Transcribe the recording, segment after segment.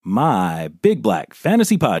My Big Black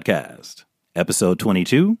Fantasy Podcast. Episode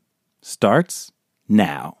 22 starts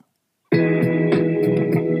now. Yeah.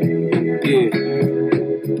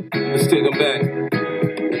 Let's take them back.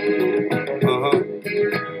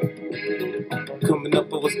 Coming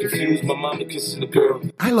up, I was confused. My mama kissing the girl.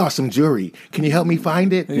 I lost some jewelry. Can you help me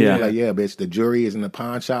find it? Yeah. Like, yeah, bitch, the jewelry is in the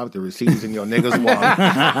pawn shop. The receipt's in your nigga's wallet.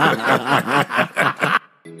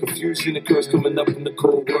 Confusion occurs coming up in the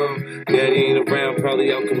cold world. Daddy ain't around,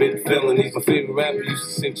 probably out committing felonies. My favorite rapper used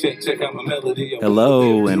to sing, check out my melody.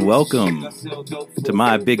 Hello and welcome to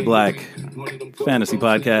My Big Black Fantasy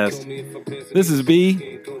Podcast. This is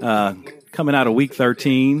B, coming out of week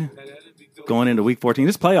 13, going into week 14.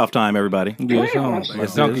 It's playoff time, everybody. Yeah,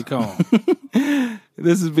 it's Donkey Kong.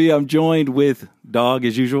 This is B. I'm joined with Dog,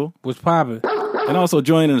 as usual. What's poppin'? And also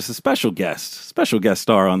joining us a special guest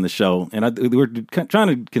star on the show. And we're trying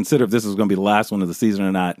to consider if this is going to be the last one of the season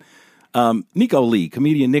or not. Nico Lee,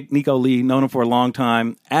 comedian Nico Lee, known him for a long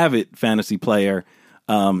time, avid fantasy player,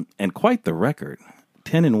 and quite the record.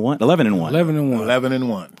 10-1, 11-1.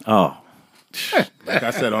 11-1. Oh. Like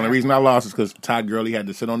I said, the only reason I lost is because Todd Gurley had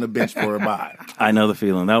to sit on the bench for a bye. I know the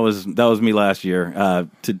feeling. That was me last year.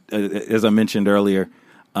 As I mentioned earlier,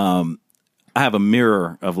 I have a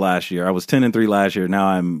mirror of last year. I was 10-3 last year. Now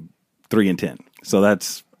I'm 3-10. So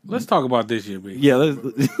that's. Let's talk about this year, B. Yeah.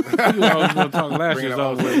 You always want to talk last year's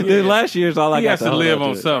always. Yeah. Last year's all I He got has to live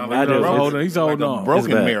on something. I do. He's holding on.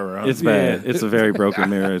 Broken mirror. Huh? It's bad. Yeah. It's a very broken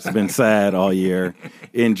mirror. It's been sad all year.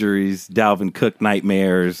 Injuries, Dalvin Cook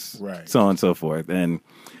nightmares, Right. so on and so forth. And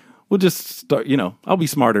we'll just start. I'll be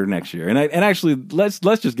smarter next year. And actually, let's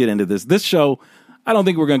just get into this. This show, I don't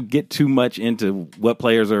think we're going to get too much into what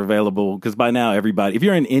players are available because by now everybody, if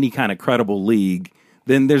you're in any kind of credible league,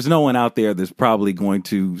 then there's no one out there that's probably going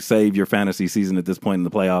to save your fantasy season at this point in the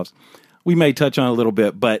playoffs. We may touch on it a little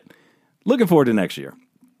bit, but looking forward to next year.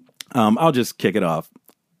 I'll just kick it off.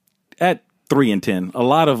 At 3-10, a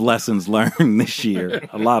lot of lessons learned this year.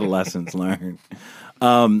 A lot of lessons learned.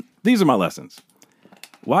 These are my lessons.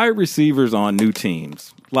 Wide receivers on new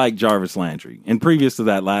teams, like Jarvis Landry, and previous to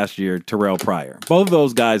that last year, Terrell Pryor. Both of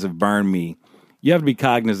those guys have burned me. You have to be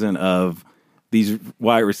cognizant of these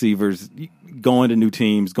wide receivers going to new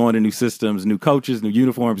teams, going to new systems, new coaches, new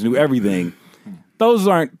uniforms, new everything. Those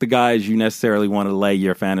aren't the guys you necessarily want to lay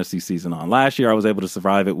your fantasy season on. Last year, I was able to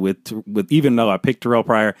survive it with even though I picked Terrell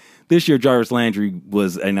Pryor. This year, Jarvis Landry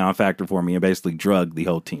was a non-factor for me and basically drugged the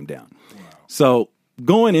whole team down. Wow. So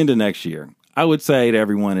going into next year, I would say to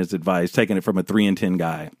everyone as advice, taking it from a 3-10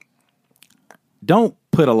 guy, don't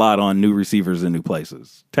put a lot on new receivers in new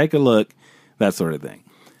places. Take a look, that sort of thing.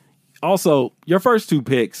 Also, your first two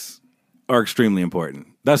picks are extremely important.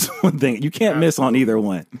 That's one thing. You can't miss on either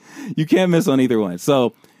one. You can't miss on either one.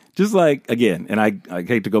 So just like, again, and I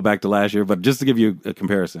hate to go back to last year, but just to give you a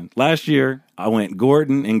comparison. Last year, I went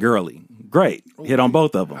Gordon and Gurley. Great. Hit on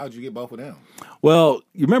both of them. How'd you get both of them? Well,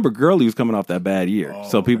 you remember Gurley was coming off that bad year,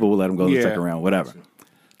 so people would let him go to the second round, whatever.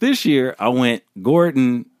 This year, I went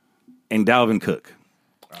Gordon and Dalvin Cook.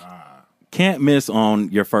 Can't miss on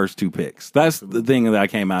your first two picks. That's the thing that I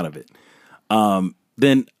came out of it.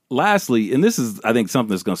 Then lastly, and this is, I think,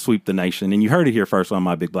 something that's going to sweep the nation, and you heard it here first on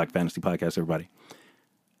My Big Black Fantasy Podcast, everybody.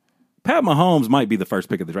 Pat Mahomes might be the first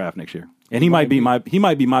pick of the draft next year, and he might be my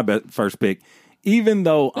first pick, even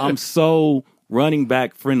though I'm so running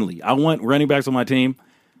back friendly. I want running backs on my team.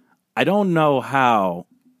 I don't know how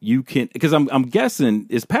you can, because I'm guessing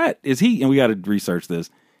is he, and we got to research this.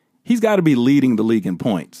 He's got to be leading the league in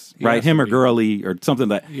points, right? Him or Gurley or something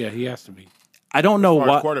like that. Yeah, he has to be. I don't know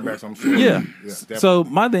why. Quarterbacks, I'm sure. Yeah. So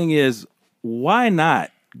my thing is, why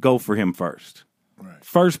not go for him first? Right.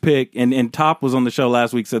 First pick, and Top was on the show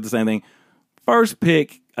last week, said the same thing. First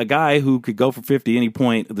pick, a guy who could go for 50 any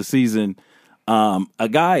point of the season. A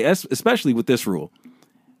guy, especially with this rule,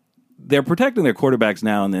 they're protecting their quarterbacks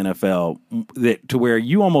now in the NFL to where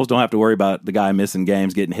you almost don't have to worry about the guy missing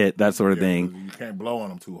games, getting hit, that sort of thing. You can't blow on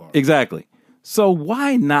them too hard. Exactly. So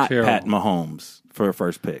why not Terrible. Pat Mahomes for a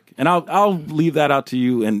first pick? And I'll leave that out to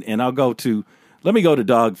you, and I'll let me go to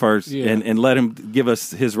Dog first and let him give us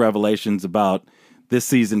his revelations about this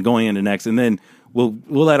season going into next, and then we'll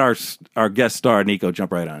let our guest star Nico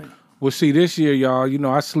jump right on it. Well, see, this year, y'all,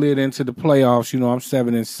 I slid into the playoffs. I'm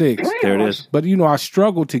 7-6. There it is. But, I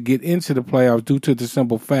struggled to get into the playoffs due to the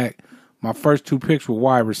simple fact my first two picks were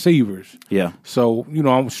wide receivers. Yeah. So,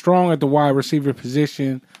 I'm strong at the wide receiver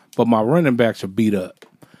position, but my running backs are beat up.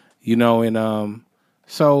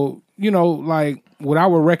 So, like what I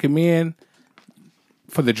would recommend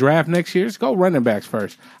for the draft next year is go running backs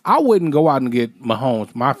first. I wouldn't go out and get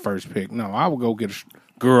Mahomes, my first pick. No, I would go get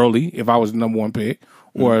Gurley if I was the number one pick,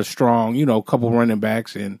 or a strong, couple running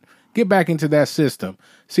backs and get back into that system.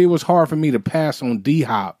 See, it was hard for me to pass on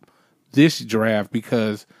D-Hop this draft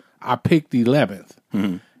because I picked 11th.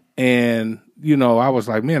 And, I was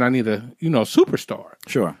like, man, I need a, superstar.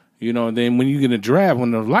 Sure. And then when you get a draft,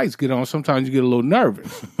 when the lights get on, sometimes you get a little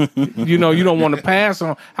nervous. You don't want to pass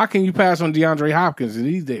on. How can you pass on DeAndre Hopkins and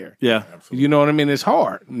he's there? Yeah. You know what I mean? It's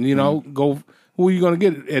hard. Go. Who are you going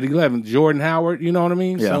to get at 11? Jordan Howard. You know what I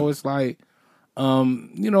mean? Yeah. So it's like,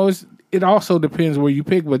 it also depends where you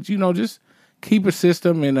pick, but just keep a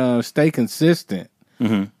system and stay consistent.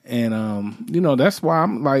 And that's why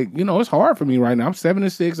I'm like, it's hard for me right now. I'm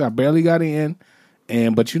 7-6. I barely got in,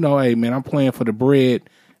 but hey man, I'm playing for the bread.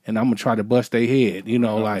 And I'm gonna try to bust their head,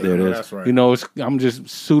 like there it is. That's right. I'm just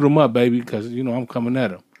suit them up, baby, because I'm coming at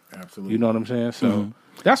them. Absolutely. You know what I'm saying? So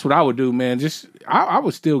that's what I would do, man. Just I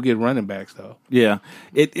would still get running backs though. Yeah.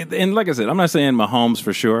 And like I said, I'm not saying Mahomes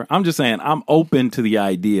for sure. I'm just saying I'm open to the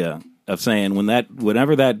idea of saying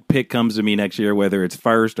whenever that pick comes to me next year, whether it's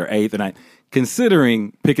first or eighth, and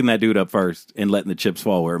considering picking that dude up first and letting the chips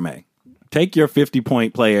fall where it may. Take your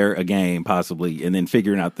 50-point player a game possibly, and then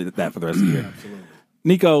figuring out that for the rest of the year. Absolutely.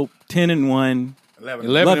 Nico, 10-1.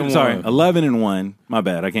 11-1. My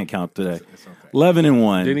bad. I can't count today. It's okay.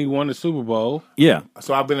 11-1. Then he won the Super Bowl. Yeah.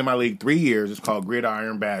 So I've been in my league 3 years. It's called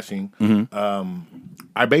Gridiron Bashing.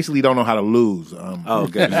 I basically don't know how to lose. Oh,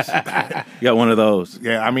 goodness. You got one of those.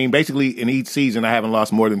 Yeah, I mean, basically in each season, I haven't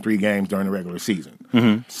lost more than 3 games during the regular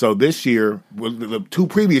season. So this year, the 2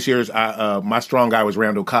 previous years, my strong guy was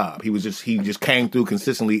Randall Cobb. He just came through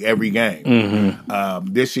consistently every game.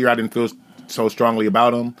 This year, I didn't feel so strongly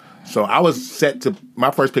about him. So I was set to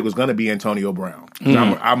my first pick was going to be Antonio Brown.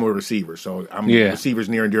 I'm a receiver, so receivers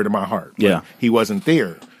near and dear to my heart. But Yeah, he wasn't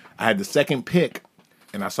there. I had the second pick,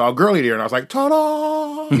 and I saw Gurley there, and I was like,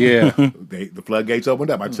 ta-da! Yeah. The floodgates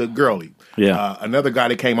opened up. I took Gurley. Yeah. Another guy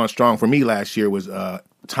that came on strong for me last year was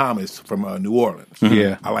Thomas from New Orleans.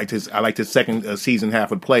 Yeah. I liked his second season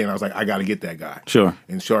half of play, and I was like, I got to get that guy. Sure.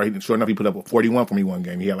 And sure enough, he put up 41 for me one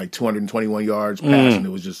game. He had like 221 yards passing.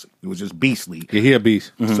 It was just beastly. Yeah, he a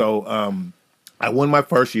beast. So I won my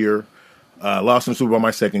first year, lost in the Super Bowl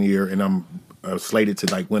my second year, and I'm slated to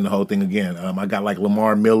like win the whole thing again. I got like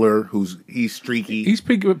Lamar Miller, he's streaky. He's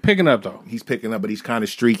picking up though. He's picking up, but he's kind of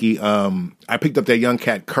streaky. I picked up that young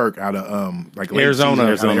cat Kirk out of like late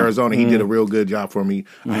Arizona. season, out of Arizona. He did a real good job for me.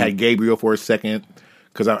 I had Gabriel for a second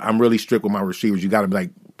because I'm really strict with my receivers. You got to be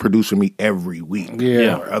like produce for me every week.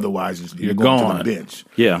 Yeah. Or otherwise you're gone. going to the bench.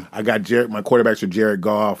 Yeah. I got my quarterbacks are Jared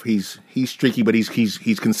Goff. He's streaky, but he's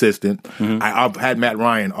consistent. I've had Matt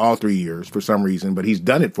Ryan all 3 years for some reason, but he's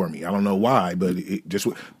done it for me. I don't know why, but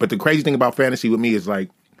but the crazy thing about fantasy with me is like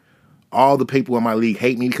all the people in my league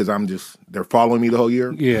hate me because they're following me the whole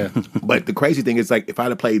year. Yeah. But the crazy thing is like if I'd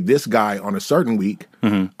have played this guy on a certain week,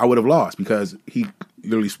 I would have lost because he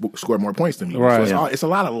literally scored more points than me. Right. So it's a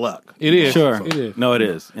lot of luck. It is. Sure. It is. No, it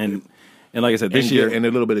is. And like I said, this year and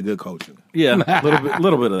a little bit of good coaching. Yeah, a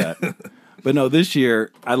little bit of that. But no, this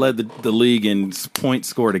year I led the league in points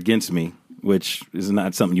scored against me, which is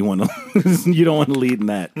not something you want to. You don't want to lead in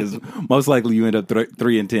that because most likely you end up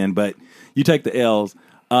 3-10. But you take the L's.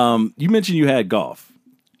 You mentioned you had golf.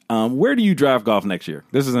 Where do you draft golf next year?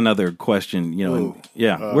 This is another question.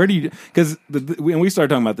 Where do you? Because when we started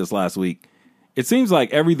talking about this last week, it seems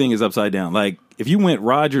like everything is upside down. Like if you went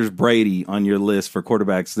Rodgers, Brady on your list for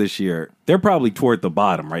quarterbacks this year, they're probably toward the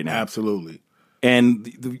bottom right now. Absolutely. And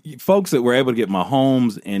the folks that were able to get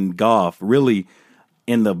Mahomes and Goff really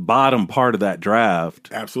in the bottom part of that draft.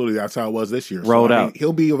 Absolutely. That's how it was this year. Rolled out.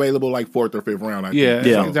 He'll be available like 4th or 5th round, I think.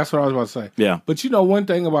 Yeah, that's what I was about to say. Yeah. But one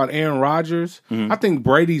thing about Aaron Rodgers, I think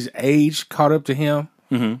Brady's age caught up to him.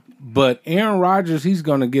 But Aaron Rodgers, he's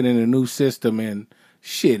going to get in a new system and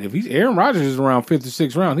shit. If Aaron Rodgers is around 5th or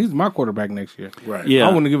 6th round, he's my quarterback next year. Right. Yeah.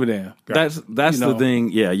 I wouldn't give a damn. That's the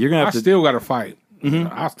thing. Yeah, you're gonna have I to. still got to fight.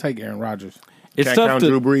 I'll take Aaron Rodgers. It's Can't tough count to.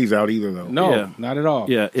 Drew Brees out either, though. No, Yeah. not at all.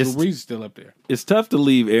 Yeah, Drew it's- Brees is still up there. It's tough to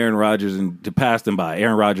leave Aaron Rodgers and to pass them by.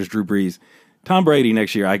 Aaron Rodgers, Drew Brees, Tom Brady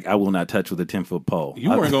next year. I will not touch with a 10-foot pole. You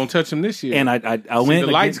weren't going to touch him this year. And I See, went.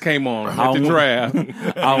 the lights came on I at the went- draft.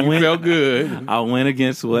 I You went. felt good. I went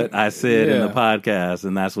against what I said in the Yeah. podcast,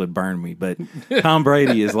 and that's what burned me. But Tom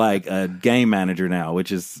Brady is like a game manager now,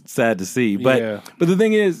 which is sad to see. But the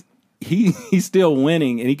thing is, he's still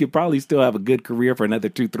winning, and he could probably still have a good career for another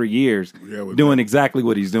 2-3 years doing exactly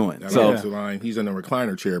what he's doing. That So offensive line, he's in a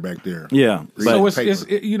recliner chair back there. yeah, So but it's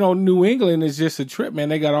New England is just a trip, man.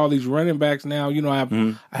 They got all these running backs now.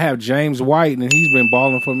 I have James White, and he's been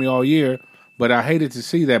balling for me all year. But I hated to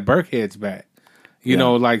see that Burkhead's back. Then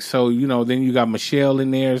you got Michelle in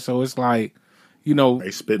there, so it's like, you know,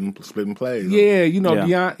 They splitting plays. yeah, you know,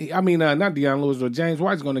 Yeah. not Deion Lewis, but James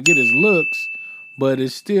White's going to get his looks, but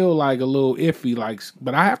it's still like a little iffy. Like,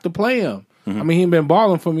 but I have to play him. I mean, he ain't been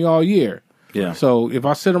balling for me all year. Yeah. So if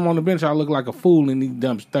I sit him on the bench, I look like a fool, and he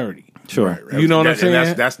dumps 30. Sure. You know what I'm saying?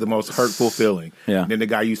 And that's the most hurtful feeling. Yeah. Then the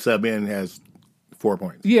guy you sub in has 4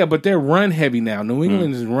 points. Yeah, but they're run heavy now. New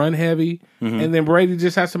England is run heavy, and then Brady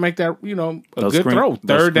just has to make that, a Those good screen- throw,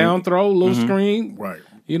 those third down throw, little screen. Right.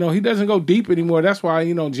 He doesn't go deep anymore. That's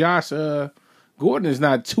why Josh Gordon is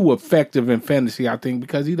not too effective in fantasy. I think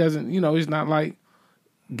because he doesn't, he's not like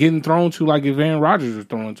getting thrown to like if Aaron Rodgers was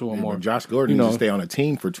throwing to him. Or Or Josh Gordon needs to stay on a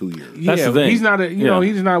team for 2 years. That's the thing. he's not Yeah.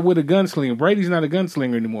 he's not with a gunslinger. Brady's not a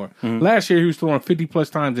gunslinger anymore. Last year he was throwing 50 plus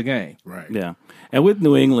times a game. Right. Yeah. And with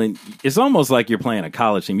New England, it's almost like you're playing a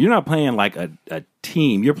college team. You're not playing like a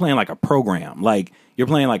team. You're playing like a program. Like you're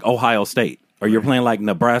playing like Ohio State or you're playing like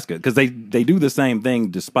Nebraska because they do the same thing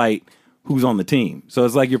despite who's on the team. So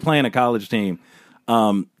it's like you're playing a college team.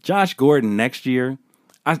 Josh Gordon next year,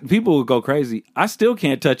 people will go crazy. I still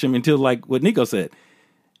can't touch him until like what Nico said.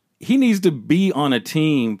 He needs to be on a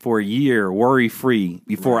team for a year, worry free,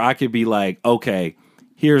 before I could be like, okay,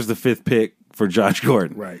 here's the 5th pick for Josh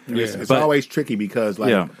Gordon. Right. Yeah. It's But- always tricky because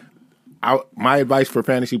Yeah. my advice for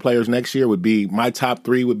fantasy players next year would be my top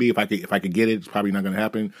 3 would be if I could get it. It's probably not going to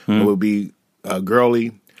happen. It would be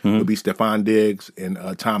Gurley, would be Stephon Diggs, and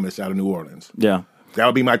Thomas out of New Orleans. Yeah. That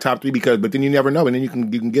would be my top 3 but then you never know, and then you can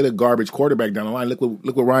get a garbage quarterback down the line. Look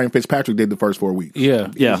what Ryan Fitzpatrick did the first 4 weeks. Yeah.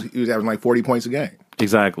 Yeah. He was averaging like 40 points a game,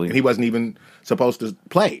 Exactly. and he wasn't even supposed to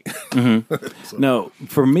play. No,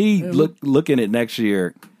 for me, looking at next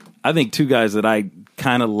year, I think 2 guys that I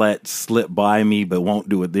kind of let slip by me but won't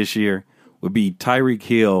do it this year would be Tyreek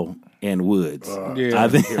Hill and Woods. Yeah. I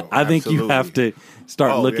think Hill, I think you absolutely. have to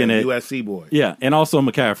start looking at USC boy. yeah, and also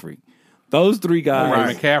McCaffrey. Those 3 guys.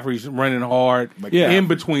 Right. McCaffrey's running hard Yeah. in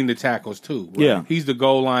between the tackles too. Yeah. He's the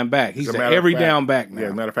goal line back. He's As a an matter of every fact- down back now. Yeah,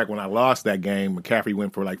 as a matter of fact, when I lost that game, McCaffrey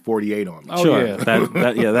went for like 48 on me. Oh, Sure. yeah.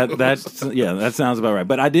 That sounds about right.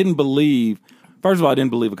 But I didn't believe. First of all, I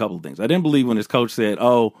didn't believe a couple of things. I didn't believe when his coach said,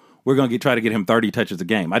 "Oh, we're going to try to get him 30 touches a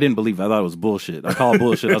game." I didn't believe it. I thought it was bullshit. I called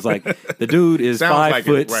bullshit. I was like, the dude is Sounds like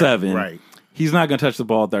it. 5'7". Right. He's not going to touch the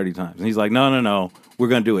ball 30 times. And he's like, no, we're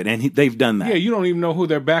going to do it. And they've done that. Yeah, you don't even know who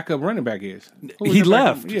their backup running back is. Who is He their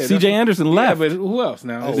backup? left. Yeah, C.J. that's- Anderson yeah, left. but who else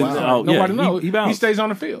now? Oh, wow. Oh, yeah, Nobody he- knows. he He bounced. stays on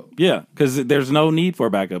the field. Yeah, because there's no need for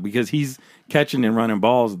a backup because he's catching and running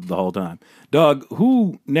balls the whole time. Doug,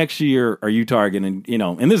 who next year are you targeting?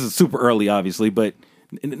 And this is super early, obviously, but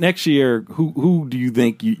next year, who do you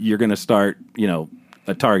think you're going to start,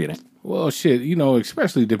 targeting? Well, shit,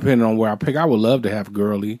 especially depending on where I pick. I would love to have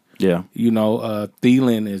Gurley. Yeah.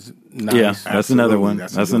 Thielen is nice. Yeah, that's Absolutely. another one.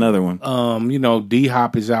 That's That's a good another one. D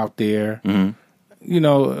Hop is out there.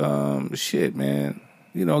 Shit, man.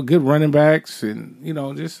 Good running backs and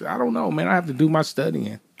just I don't know, man. I have to do my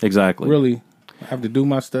studying. Exactly. Really, I have to do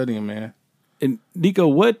my studying, man. And Nico,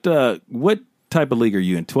 what type of league are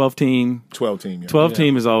you in? 12 team? 12 team. Yeah. 12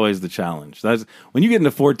 team is always the challenge. That's when you get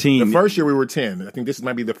into 14. The first year we were 10. I think this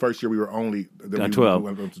might be the first year we were only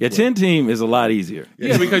 12. Yeah, 10 team is a lot easier.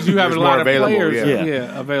 Yeah, because you have a There's lot more of available, players.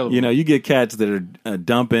 yeah. Available. You get cats that are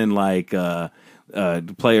dumping like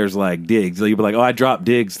players like Diggs. You'll be like, "Oh, I dropped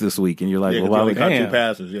Diggs this week," and you're like, Yeah, 'cause "Well, he only why caught would 2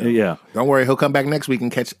 passes. Yeah. Yeah, Don't worry, he'll come back next week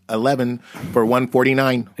and catch 11 for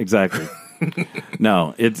 149. exactly."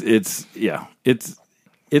 No, it's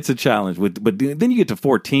a challenge. But then you get to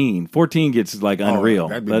 14. 14 gets like unreal.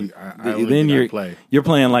 that'd be- I don't then think you're I'd play. you're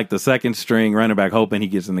playing like the second string running back, hoping he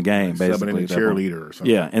gets in the game. Subbing Basically, in a at that point. cheerleader or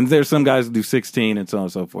something. Yeah, and there's some guys who do 16 and so on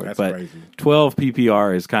and so forth. That's but crazy. 12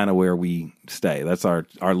 PPR is kind of where we stay. That's our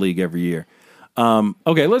league every year.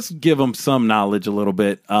 Okay, let's give them some knowledge a little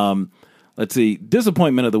bit. Let's see.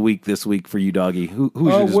 Disappointment of the week this week for you, Doggy. Who's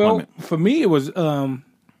your disappointment? for me, it was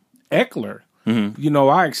Eckler. Mm-hmm.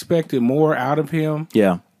 I expected more out of him.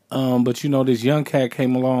 Yeah, But this young cat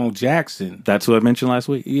came along, Jackson. that's what I mentioned last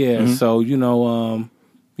week. Yeah, so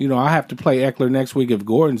I have to play Eckler next week if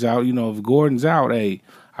Gordon's out. If Gordon's out, hey,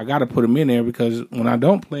 I got to put him in there because when I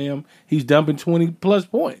don't play him, he's dumping 20 plus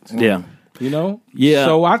points. Yeah. Yeah.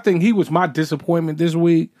 So I think he was my disappointment this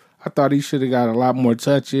week. I thought he should have got a lot more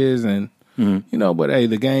touches, and but hey,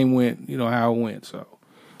 the game went, how it went. So,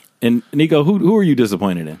 And Nico, who are you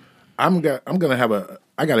disappointed in? I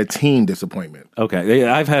got a team disappointment. Okay,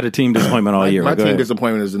 yeah, I've had a team disappointment all year. My Go team ahead.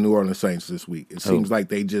 disappointment is the New Orleans Saints this week. It seems like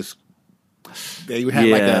they had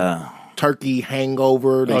Yeah. like turkey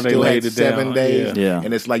hangover. They they still laid had it 7 down. days. Yeah.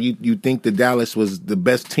 And it's like you think that Dallas was the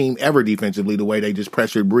best team ever defensively, the way they just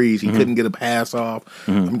pressured Breeze. He couldn't get a pass off.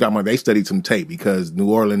 I'm talking about they studied some tape because New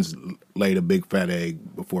Orleans laid a big fat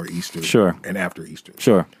egg before Easter. Sure. And after Easter.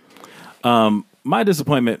 Sure. My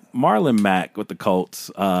disappointment, Marlon Mack with the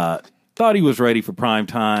Colts. Thought he was ready for prime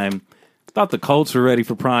time. Thought the Colts were ready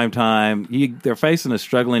for prime time. They're facing a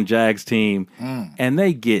struggling Jags team, and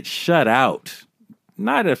they get shut out.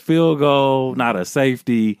 Not a field goal, not a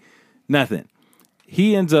safety, nothing.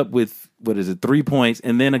 He ends up with, 3 points,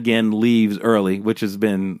 and then again leaves early, which has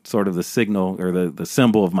been sort of the signal or the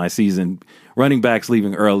symbol of my season. Running backs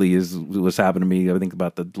leaving early is what's happened to me, I think,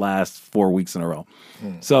 about the last 4 weeks in a row.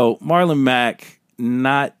 So Marlon Mack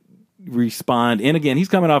not respond. And again, he's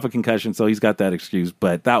coming off a concussion, so he's got that excuse,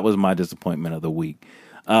 but that was my disappointment of the week.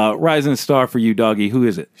 Rising star for you, Doggy. Who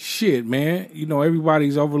is it? Shit, man.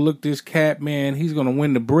 Everybody's overlooked this cat, man. He's going to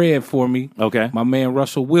win the bread for me. Okay. My man,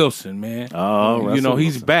 Russell Wilson, man. Oh, Russell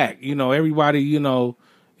he's Wilson. back. Everybody,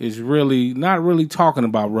 is really not really talking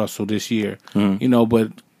about Russell this year.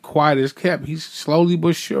 But quiet as kept, he's slowly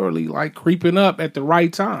but surely like creeping up at the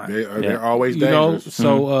right time. They're always dangerous.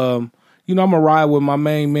 So, I'm going to ride with my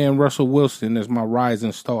main man, Russell Wilson, as my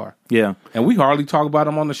rising star. Yeah. And we hardly talk about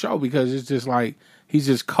him on the show because it's just like he's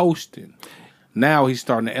just coasting. Now he's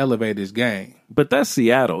starting to elevate his game. But that's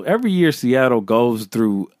Seattle. Every year Seattle goes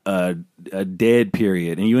through a dead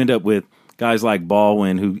period, and you end up with guys like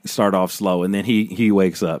Baldwin who start off slow, and then he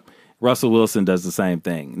wakes up. Russell Wilson does the same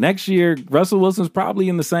thing. Next year, Russell Wilson's probably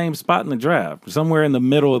in the same spot in the draft, somewhere in the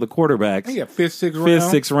middle of the quarterbacks. Yeah, fifth,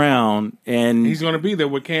 sixth round. And he's going to be there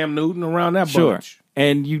with Cam Newton around that sure. bunch.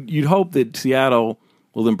 And you'd hope that Seattle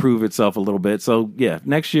will improve itself a little bit. So, yeah,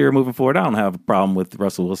 next year, moving forward, I don't have a problem with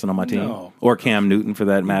Russell Wilson on my team. No. Or Cam Newton, for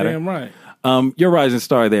that matter. Damn right. Your rising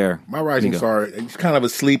star there. My rising star, he's kind of a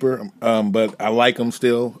sleeper, but I like him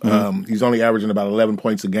still. He's only averaging about 11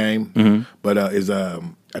 points a game, but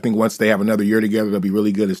I think once they have another year together, they'll be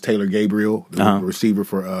really good. As Taylor Gabriel, the receiver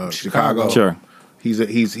for Chicago. Sure,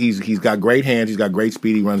 he's got great hands. He's got great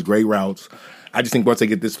speed. He runs great routes. I just think once they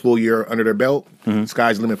get this full year under their belt,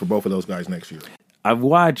 sky's the limit for both of those guys next year. I've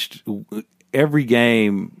watched every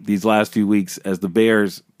game these last few weeks as the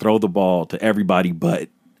Bears throw the ball to everybody but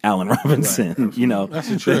Allen Robinson. Right. That's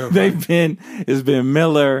the truth. It's been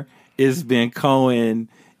Miller, it's been Cohen,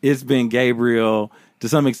 it's been Gabriel. To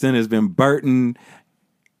some extent, it's been Burton.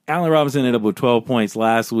 Allen Robinson ended up with 12 points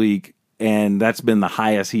last week, and that's been the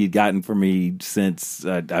highest he'd gotten for me since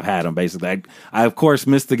I've had him, basically. I, of course,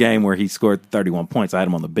 missed the game where he scored 31 points. I had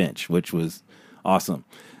him on the bench, which was awesome.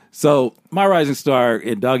 So my rising star,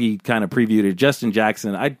 and Dougie kind of previewed it, Justin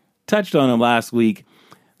Jackson. I touched on him last week.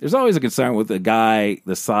 There's always a concern with a guy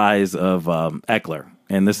the size of Eckler,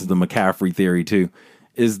 and this is the McCaffrey theory too,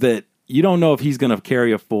 is that you don't know if he's going to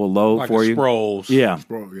carry a full load Like for you. Sproles. Yeah.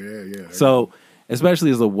 Yeah. So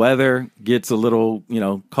especially as the weather gets a little,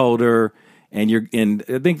 colder, and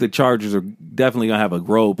I think the Chargers are definitely going to have a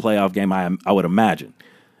road playoff game. I would imagine.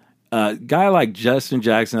 Guy like Justin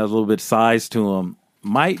Jackson has a little bit of size to him,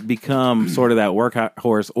 might become sort of that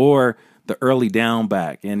workhorse or the early down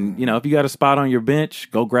back. And if you got a spot on your bench,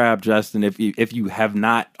 go grab Justin if you have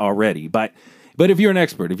not already. But if you're an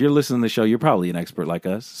expert, if you're listening to the show, you're probably an expert like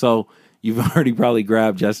us. So you've already probably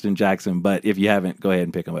grabbed Justin Jackson. But if you haven't, go ahead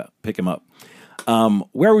and pick him up.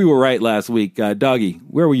 Where we were right last week, Doggy,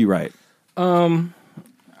 where were you right? Man,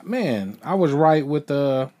 I was right with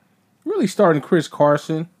really starting Chris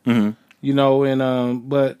Carson. But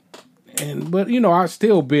I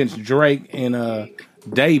still benched Drake and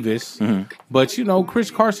Davis. But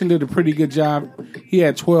Chris Carson did a pretty good job. He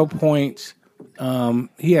had 12 points.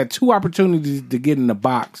 He had 2 opportunities to get in the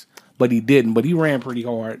box, but he didn't. But he ran pretty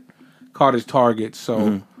hard, caught his target.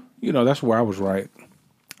 So that's where I was right.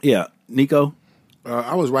 Yeah, Nico.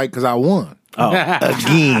 I was right because I won. Oh,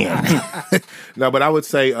 again. No, but I would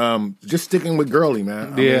say just sticking with Gurley,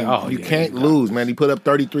 man. You can't lose, man. He put up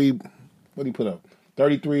 33. What did he put up?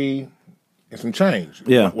 33 and some change.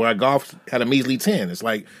 Yeah. Where Goff had a measly 10. It's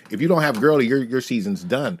like, if you don't have Gurley, your season's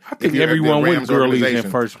done. I think everyone with Gurley's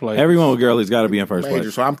in first place. Everyone with Gurley's got to be in first Major.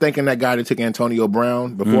 place. So I'm thinking that guy that took Antonio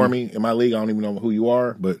Brown before me in my league, I don't even know who you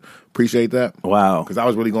are, but appreciate that. Wow. Because I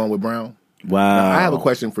was really going with Brown. Wow. Now, I have a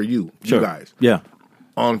question for you guys. Yeah.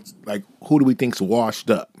 On who do we think's washed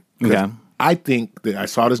up? Okay. I think that I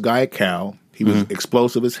saw this guy at Cal. He was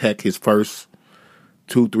explosive as heck his first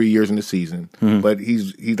 2-3 years in the season, but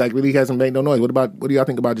he's really hasn't made no noise. What do y'all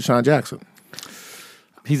think about Deshaun Jackson?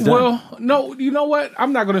 He's done. Well, no, you know what?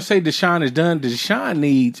 I'm not going to say Deshaun is done. Deshaun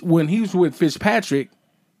needs, when he was with Fitzpatrick,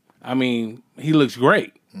 I mean, he looks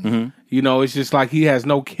great. You know, it's just like he has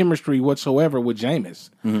no chemistry whatsoever with Jameis.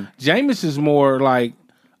 Jameis is more like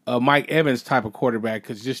a Mike Evans type of quarterback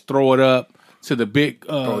because just throw it up to the big,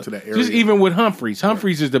 Throw it to that area. just even with Humphreys.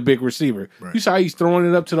 Humphreys is the big receiver. Right. You saw he's throwing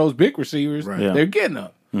it up to those big receivers. Right. Yeah. They're getting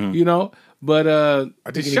up, you know. But I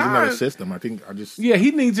think he needs another Deshaun, system. yeah, he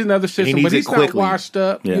needs another system, needs but it he's not quickly. washed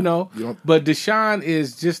up, Yeah. you know. You don't- But Deshaun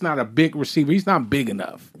is just not a big receiver. He's not big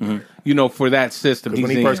enough, you know, for that system. When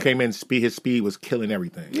he's he first in. came in, his speed was killing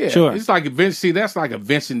everything. Yeah, Sure. It's like that's like a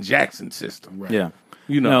Vincent Jackson system. Right. Yeah.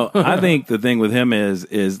 You know. No, I think the thing with him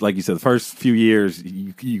is like you said, the first few years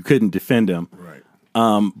you couldn't defend him.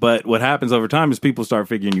 Right. But what happens over time is people start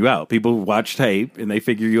figuring you out. People watch tape and they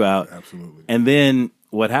figure you out. Absolutely. And then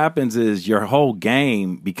what happens is your whole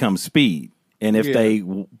game becomes speed. And if Yeah. they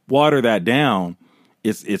water that down,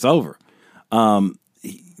 it's over.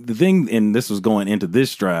 The thing, and this was going into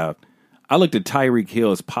this draft, I looked at Tyreek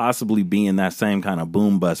Hill as possibly being that same kind of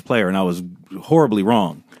boom bust player, and I was horribly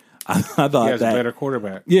wrong. I thought He has that a better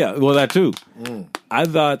quarterback. yeah, well, that too. I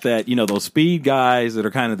thought that, you know, those speed guys that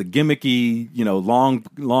are kind of the gimmicky, you know,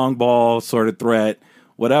 long ball sort of threat,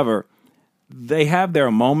 whatever, they have their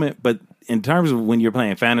moment. But in terms of when you're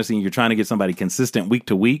playing fantasy and you're trying to get somebody consistent week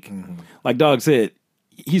to week, like Dog said,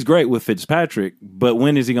 he's great with Fitzpatrick, but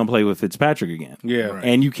when is he going to play with Fitzpatrick again? Yeah. Right.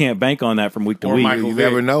 And you can't bank on that from week to Or week. Michael You Vick.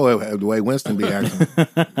 never know the way Winston be acting.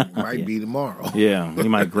 Might be tomorrow. Yeah, he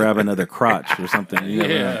might grab another crotch or something. You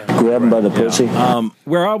never know. Grab him by the pussy.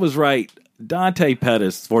 Where I was right, Dante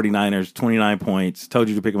Pettis, 49ers, 29 points. Told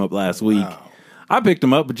you to pick him up last week. I picked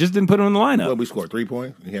him up, but just didn't put him in the lineup. Well, we scored 3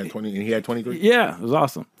 points. He had 20, and he had 23. Yeah, it was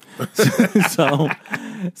awesome.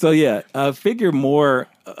 so yeah, figure more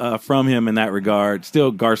from him in that regard.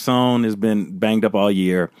 Still, Garcon has been banged up all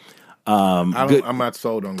year. I'm not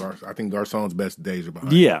sold on Garcon. I think Garcon's best days are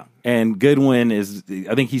behind. Yeah, and Goodwin is.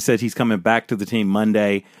 I think he said he's coming back to the team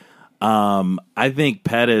Monday. I think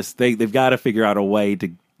Pettis. They've got to figure out a way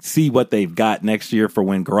to see what they've got next year for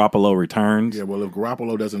when Garoppolo returns. Yeah, well, if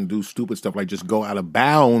Garoppolo doesn't do stupid stuff like just go out of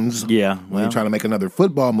bounds, Yeah, when well. you're trying to make another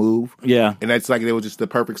football move, Yeah. and that's like it was just the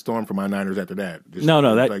perfect storm for my Niners after that. Just, No,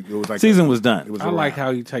 it that was like season a- was done. It was I a like wrap.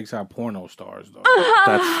 how he takes out porno stars though.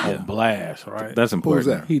 That's On yeah, blast, right? that's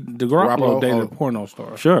important. Who's that? The Garoppolo Garoppolo? dated Oh. a porno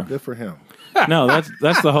star. Sure. Good for him. No,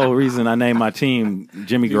 that's the whole reason I named my team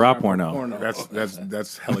Jimmy Garoppolo. Porno.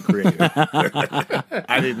 That's hella creative.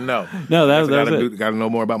 I didn't know. No, that was it. Got to know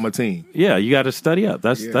more about my team. Yeah, you got to study up.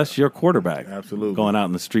 That's your quarterback. Absolutely. Going out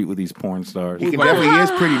in the street with these porn stars. He definitely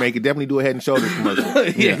is pretty, man. He could definitely do a Head and Shoulders commercial.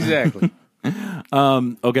 Yeah, exactly.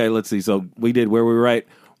 Okay, let's see. So we did where we were right,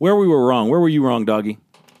 where we were wrong. Where were you wrong, doggy?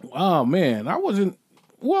 Oh man, I wasn't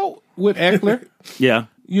with Eckler, Yeah,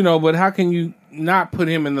 you know. But how can you not put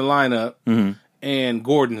him in the lineup and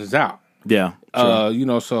Gordon's out? yeah. You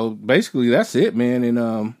know, so basically that's it, man.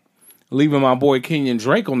 And leaving my boy Kenyon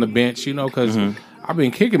Drake on the bench, you know, because I've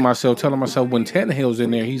been kicking myself, telling myself when Tannehill's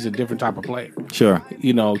in there, he's a different type of player. Sure.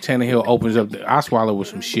 You know, Tannehill opens up the Osweiler with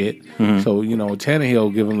some shit. So, you know,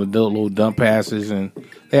 Tannehill give him the little dump passes, and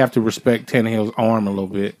they have to respect Tannehill's arm a little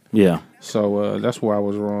bit. Yeah. So that's where I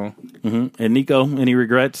was wrong. And Nico, any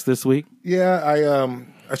regrets this week? Yeah,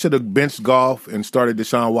 I should have benched Goff and started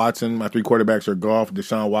Deshaun Watson. My 3 quarterbacks are Goff,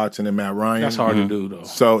 Deshaun Watson, and Matt Ryan. That's hard to do, though.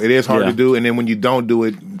 So it is hard Yeah. to do. And then when you don't do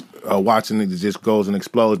it, Watson it just goes and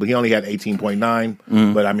explodes. But he only had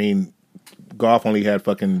 18.9. But I mean, Goff only had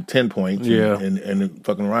fucking 10 points. Yeah. And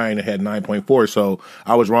fucking Ryan had 9.4. So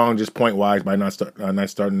I was wrong just point wise by not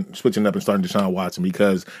switching up and starting Deshaun Watson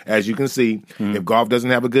because as you can see, if Goff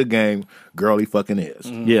doesn't have a good game, girl, he fucking is.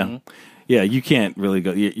 Yeah. Yeah, you can't really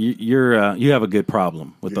go. You have a good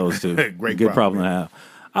problem with those two. Great good problem to have.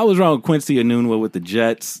 I was wrong with Quincy Enunwa with the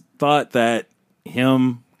Jets. Thought that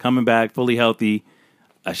him coming back fully healthy,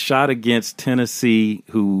 a shot against Tennessee,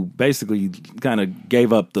 who basically kind of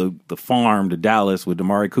gave up the farm to Dallas with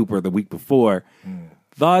Damari Cooper the week before.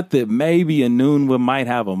 Thought that maybe Enunwa might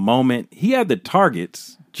have a moment. He had the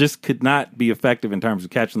targets, just could not be effective in terms of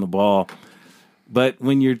catching the ball. But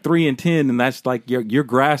when you're 3-10 and that's like you're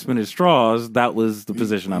grasping at straws, that was the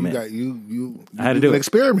position I'm in. You I had to do do an it.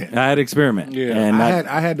 experiment. I had to experiment. Yeah. And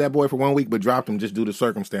I had that boy for 1 week, but dropped him just due to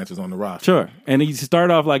circumstances on the roster. sure. And he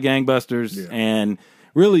started off like gangbusters, Yeah. and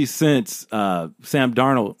really since Sam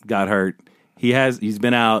Darnold got hurt, he's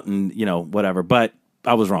been out and whatever. But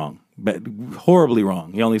I was wrong, but horribly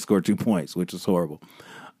wrong. He only scored 2 points, which is horrible.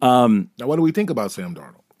 Now, what do we think about Sam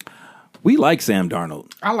Darnold? We like Sam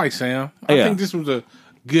Darnold. I like Sam. I Yeah. think this was a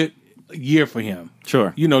good year for him.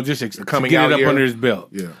 Sure. You know, just to coming get out it up year. under his belt.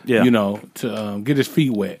 Yeah. Yeah. You know, to get his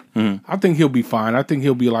feet wet. I think he'll be fine. I think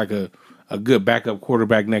he'll be like a good backup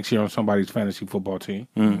quarterback next year on somebody's fantasy football team.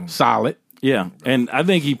 Solid. Yeah, and I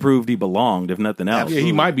think he proved he belonged, if nothing else. Yeah,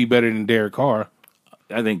 he might be better than Derek Carr.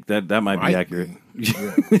 I think that might be Might accurate.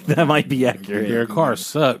 that might be accurate. Derek Carr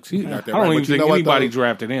sucks. I that don't right. even But you think know what, anybody though?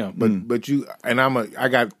 drafted him. But you and I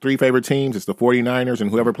got 3 favorite teams. It's the 49ers and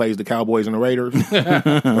whoever plays the Cowboys and the Raiders.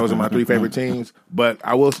 Those are my 3 favorite teams. But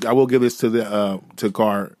I will give this to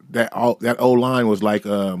Carr. That O line was like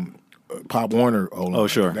Pop Warner O line. Oh,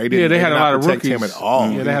 sure. They did had a not lot of protect him rookies. at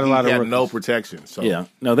all. Yeah, they had a lot of He had rookies. no protection. So Yeah,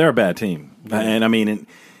 no, they're a bad team, and I mean,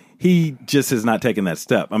 he just has not taken that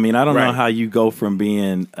step. I mean, I don't know Right. how you go from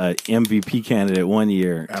being an MVP candidate 1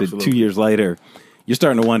 year to Absolutely. 2 years later. You're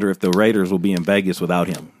starting to wonder if the Raiders will be in Vegas without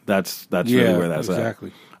him. That's really where that's exactly.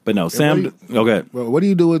 at. But no, Sam. Okay, Well, what do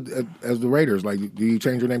you do with, as the Raiders? Like, do you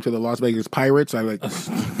change your name to the Las Vegas Pirates? I like.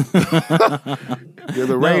 You're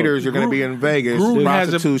the Raiders. You're going to be in Vegas.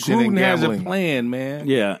 Prostitution and Gruden has a gambling. plan, man.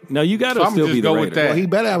 yeah, no, you got to So I'm still just be the go with Raiders. that. Well, he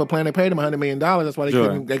better have a plan. They paid him $100 million. That's why they Sure.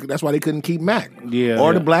 couldn't. That's why they couldn't keep Mac. Yeah,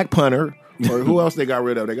 or yeah. the black punter. Or who else they got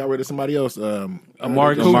rid of? They got rid of somebody else.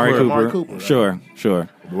 Amari Cooper. Amari Cooper. right? Sure.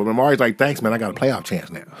 Well, Amari's like, thanks, man. I got a playoff chance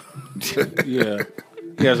now. Yeah.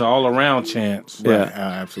 He has an all-around chance. Yeah.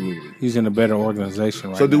 Absolutely. He's in a better organization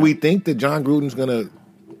right So, do now. we think that John Gruden's going to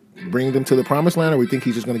bring them to the promised land, or we think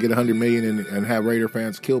he's just going to get $100 million and have Raider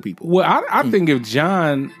fans kill people? Well, I think if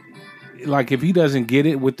John, like, if he doesn't get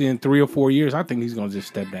it within 3 or 4 years, I think he's going to just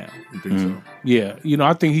step down. You think so? Yeah.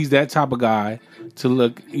 I think he's that type of guy to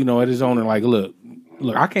look, at his owner like, look,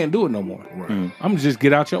 I can't do it no more. Right. I'm going to just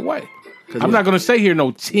get out your way. I'm not going to stay here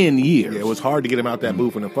no 10 years. Yeah, it was hard to get him out that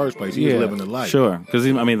booth in the first place. He was living the life. Sure, because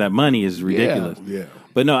I mean that money is ridiculous. Yeah.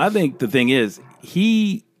 But no, I think the thing is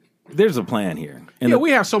there's a plan here. And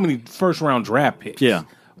we have so many first-round draft picks. Yeah.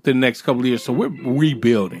 The next couple of years, so we're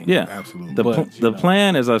rebuilding. Yeah, Absolutely. The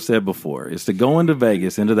plan, as I've said before, is to go into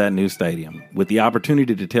Vegas, into that new stadium, with the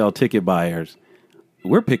opportunity to tell ticket buyers,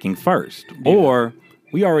 we're picking first. Or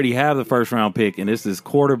we already have the first round pick, and it's this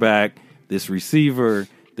quarterback, this receiver,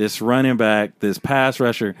 this running back, this pass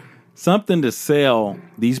rusher, something to sell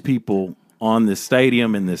these people on this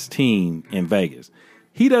stadium and this team in Vegas.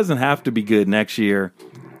 He doesn't have to be good next year.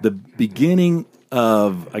 The beginning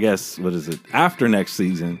of, I guess, after next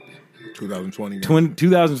season, 2020.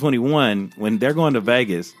 2021, when they're going to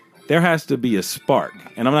Vegas, there has to be a spark.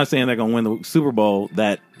 And I'm not saying they're going to win the Super Bowl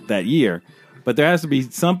that year, but there has to be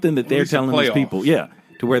something that they're least a telling these playoff. people. Yeah.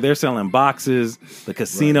 To where they're selling boxes, the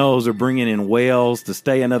casinos are bringing in whales to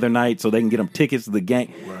stay another night so they can get them tickets to the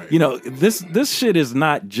game. Right. This shit is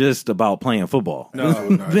not just about playing football. No,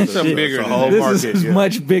 This it's shit- bigger it's a than whole that. this market. is Yeah.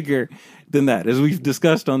 much bigger than that. As we've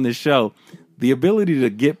discussed on this show, the ability to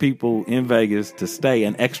get people in Vegas to stay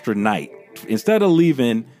an extra night instead of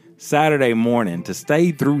leaving Saturday morning to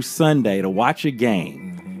stay through Sunday to watch a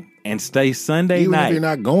game and stay Sunday Even if night. you're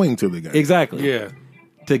not going to the game. Exactly. Yeah.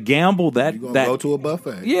 To gamble that You're going that to go to a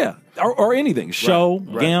buffet. yeah, or anything, show,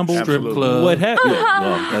 right. gamble, Absolutely. Strip club. what have you.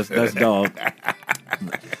 Well, that's dog.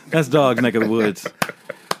 That's dog's neck of the woods.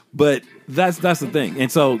 But that's the thing.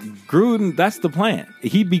 And so Gruden, that's the plan.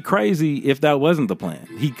 He'd be crazy if that wasn't the plan.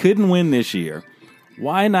 He couldn't win this year.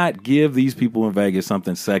 Why not give these people in Vegas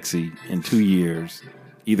something sexy in 2 years?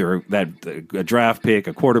 Either a draft pick,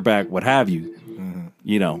 a quarterback, what have you.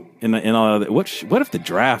 And all of that. What if the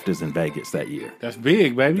draft is in Vegas that year? That's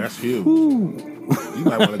big, baby. That's huge. You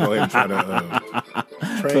might want to go ahead and try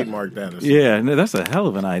to trademark that. Or something. Yeah, no, that's a hell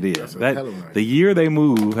of an idea. a hell of an idea. The year they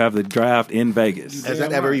move, have the draft in Vegas. Has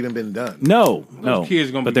that ever even been done? No. Those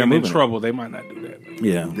kids going to but be they're in moving. trouble. They might not do that.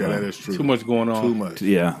 Yeah, Yeah, that is true. Too much going on. Too much.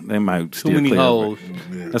 Yeah, they might. Too many holes.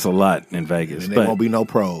 That's a lot in Vegas. And there But won't be no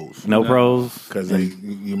pros. no pros. Because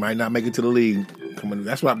you might not make it to the league.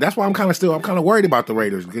 That's why I'm kind of worried about the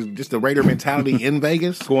Raiders, because just the Raider mentality in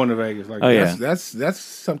Vegas. Going to Vegas like Oh, that. yeah. That's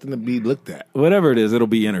something to be looked at. Whatever it is, it'll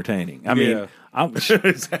be entertaining. I mean,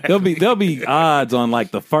 there'll be odds on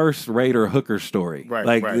like the first Raider hooker story, Right,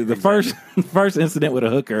 like right, the first incident with a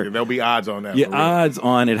hooker. There'll be odds on that. Yeah, for real. odds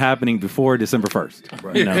on it happening before December 1st.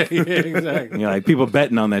 Right. You know? Yeah, exactly. You know, like people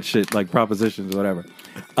betting on that shit, like propositions or whatever.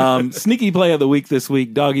 Sneaky play of the week this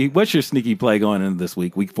week. Doggy, what's your sneaky play going into this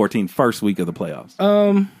week, week 14, first week of the playoffs?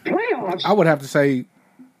 I would have to say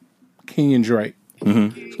Kenyon Drake.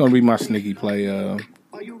 Mm-hmm. It's going to be my sneaky play.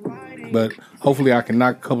 But hopefully I can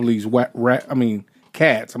knock a couple of these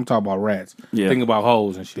cats. I'm talking about rats. Yeah. Thinking about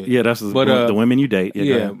hoes and shit. Yeah, that's the women you date. Yeah, go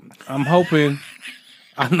Yeah, ahead. I'm hoping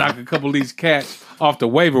I knock a couple of these cats off the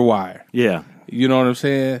waiver wire. Yeah. You know what I'm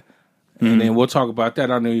saying? Mm-hmm. And then we'll talk about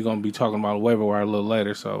that. I know you're going to be talking about the waiver wire a little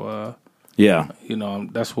later. So, Yeah.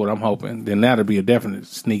 that's what I'm hoping. Then that'll be a definite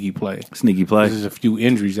sneaky play. Sneaky play. There's a few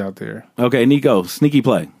injuries out there. Okay, Nico, sneaky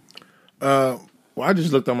play. Well, I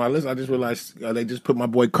just looked on my list. I just realized they just put my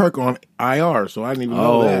boy Kirk on IR, so I didn't even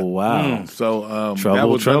know that. Oh, wow. So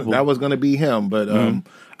Trouble. that was going to be him, but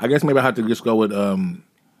I guess maybe I have to just go with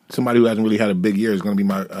somebody who hasn't really had a big year. Is going to be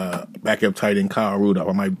my backup tight end Kyle Rudolph.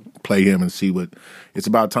 I might play him and see what. It's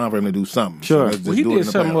about time for him to do something. Sure. So let's Well, just he do it did in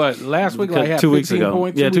the something playoffs. last week. Like, he had 2 weeks 15 ago.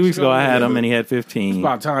 points, Yeah, 2 weeks ago I had Yeah. him and he had 15. It's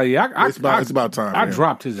about time. Yeah, It's about time. I for him.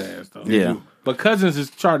 dropped his ass though. Yeah. But Cousins is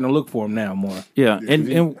starting to look for him now more. Yeah,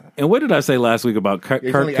 and what did I say last week about Kirk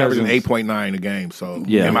He's only Cousins? averaging 8.9 a game, so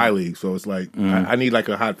Yeah. in my league. So it's like I need like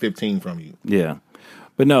a hot 15 from you. Yeah.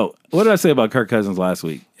 But no, what did I say about Kirk Cousins last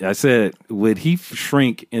week? I said, would he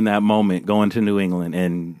shrink in that moment going to New England?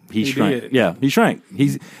 And he shrank. did. Yeah, he shrank.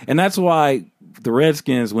 And that's why the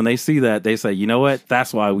Redskins, when they see that, they say, you know what?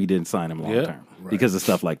 That's why we didn't sign him long Yeah. term. Because of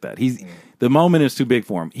stuff like that. The moment is too big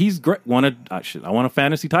for him. He's great. I won a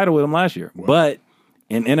fantasy title with him last year. But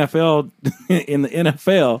in the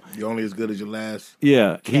NFL, You're only as good as your last.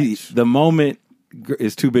 yeah, the moment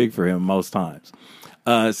is too big for him most times.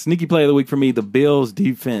 Sneaky play of the week for me: the Bills'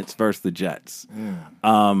 defense versus the Jets.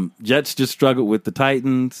 Jets just struggled with the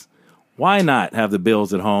Titans. Why not have the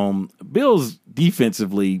Bills at home? Bills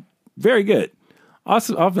defensively very good.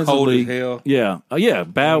 Also, offensively, Cold as hell. yeah,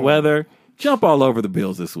 bad weather. Jump all over the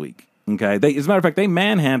Bills this week. Okay, as a matter of fact, they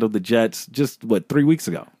manhandled the Jets just 3 weeks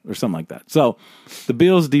ago or something like that. So, the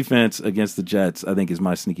Bills' defense against the Jets, I think, is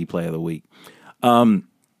my sneaky play of the week.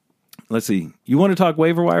 Let's see. You want to talk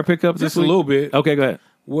waiver wire pickups Just this a week? little bit. Okay, go ahead.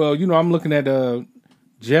 Well, I'm looking at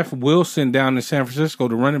Jeff Wilson down in San Francisco,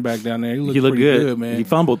 the running back down there. He He looked looked pretty good. man. He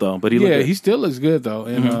fumbled though, but he looked good. He still looks good though,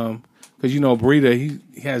 and because Breida,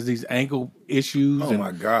 he has these ankle issues. Oh,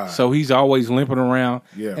 my God. So he's always limping around.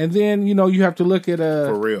 Yeah. And then you have to look at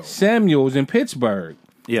For real. Samuels in Pittsburgh.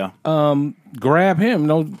 Yeah. Grab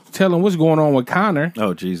him. Tell him what's going on with Connor.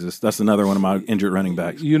 Oh Jesus, that's another one of my injured running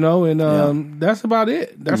backs. And that's about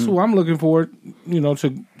it. That's who I'm looking for.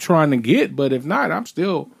 To trying to get. But if not, I'm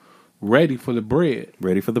still ready for the bread.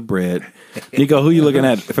 Ready for the bread. Nico, who you looking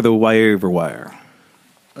at for the waiver wire?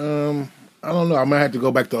 I don't know. I might have to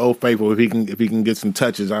go back to Old Faithful if he can get some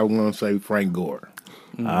touches. I'm going to say Frank Gore.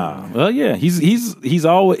 Well, yeah, he's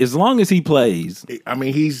always, as long as he plays. I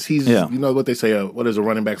mean, he's Yeah. you know what they say. What is a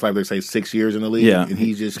running back's life? They say 6 years in the league. Yeah. And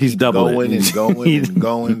he's just He's keeps double it. going and going and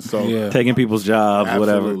going. So Yeah. Taking people's jobs,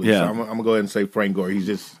 absolutely. whatever. Yeah. So I'm gonna go ahead and say Frank Gore. He's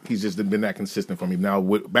just been that consistent for me. Now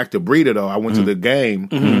back to Breida though. I went to the game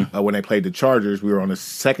when they played the Chargers. We were on the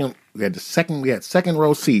second. We had second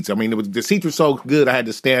row seats. I mean, the seats were so good. I had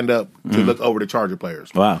to stand up to look over the Charger players.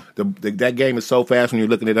 Wow. That game is so fast when you're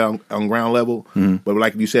looking at it on ground level. But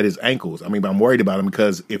like you said, his ankles. I mean, I'm worried about him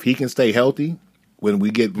because if he can stay healthy when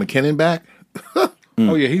we get McKinnon back,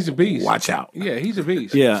 Oh yeah, he's a beast. watch out. Yeah, he's a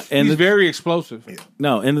beast. Yeah, and he's very explosive.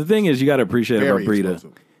 No, and the thing is, you got to appreciate Very about Breida.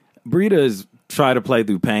 explosive. Breida is try to play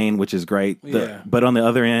through pain, which is great. Yeah. But on the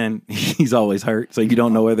other end, he's always hurt, so you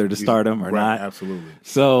don't know whether to start him or Right, not. absolutely.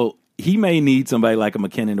 So he may need somebody like a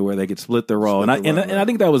McKinnon to where they could split the role, Split the role, and I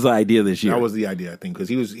think that was the idea this year. That was the idea, I think, because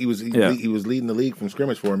he was Yeah. he was leading the league from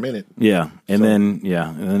scrimmage for a minute. yeah, and So- then he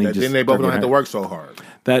just Then they both don't have to work so hard,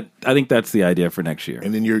 That I think that's the idea for next year.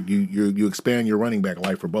 and then you expand your running back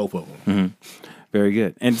life for both of them. Very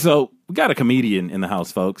good. And so we got a comedian in the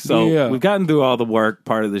house, folks. So Yeah. we've gotten through all the work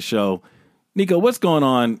part of the show. Nico, what's going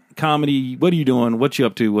on? Comedy? What are you doing? What you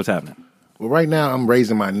up to? What's happening? Well, right now I'm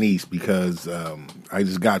raising my niece because I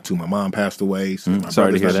just got to. My mom passed away. So my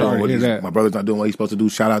sorry to brother's hear not that. doing Sorry to what hear he's- that. My brother's not doing what he's supposed to do.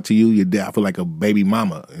 Shout out to you. Your dad. I feel like a baby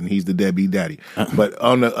mama, and he's the deadbeat daddy. But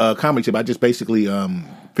on the comedy tip, I just basically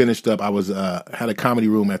finished up. I was had a comedy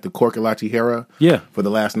room at the Cork at La Tijera for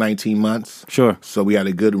the last 19 months. Sure. So we had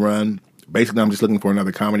a good run. Basically, I'm just looking for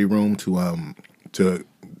another comedy room to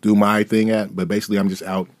do my thing at. But basically, I'm just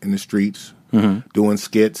out in the streets doing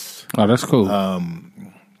skits. Oh, that's cool.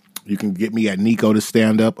 You can get me at Nico to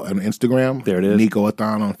Stand Up on Instagram. There it is.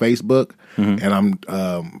 Nico-a-thon on Facebook. And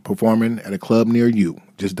I'm performing at a club near you.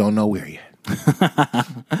 Just don't know where yet.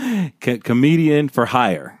 Comedian for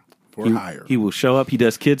hire. For hire. He will show up. He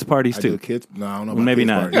does kids parties I too. do kids. No, I don't know. Well, About maybe kids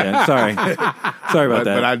not. parties. Yeah, sorry. Sorry about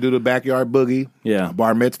that. But I do the backyard boogie. Yeah.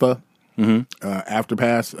 Bar mitzvah. After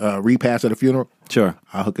pass, repass at a funeral. Sure.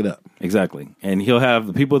 I'll hook it up. Exactly. And he'll have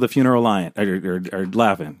the people at the funeral lying or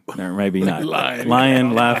laughing. Or maybe not.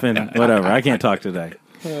 Lying, laughing, whatever. I can't talk today.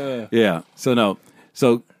 Yeah. So no.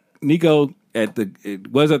 So Nico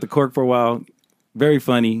was at the Cork for a while. Very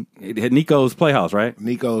funny. It had Nico's Playhouse, right?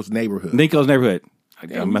 Nico's neighborhood. Nico's Neighborhood.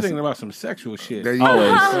 Yeah, I'm thinking about some sexual shit. There you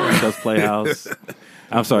Always does Playhouse.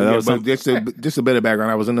 I'm sorry, that was but just a bit of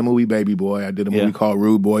background. I was in the movie Baby Boy. I did a movie called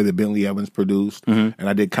Rude Boy that Bentley Evans produced, and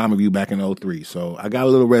I did Comic View back in 2003. So I got a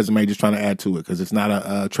little resume just trying to add to it because it's not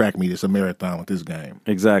a track meet; it's a marathon with this game.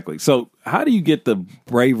 Exactly. So how do you get the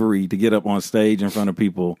bravery to get up on stage in front of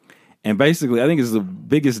people? And basically, I think it's the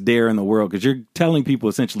biggest dare in the world because you're telling people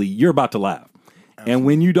essentially you're about to laugh, and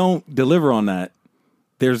when you don't deliver on that,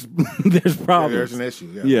 there's problems. There's an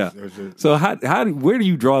issue. Yeah. So where do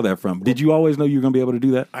you draw that from? Did you always know you were going to be able to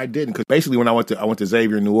do that? I didn't, because basically when I went to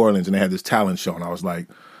Xavier in New Orleans and they had this talent show, and I was like,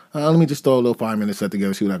 let me just throw a little 5 minutes set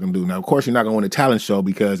together, see what I can do. Now, of course, you're not going to win a talent show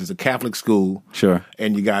because it's a Catholic school. Sure.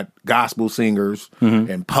 And you got gospel singers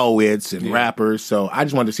and poets and rappers. So I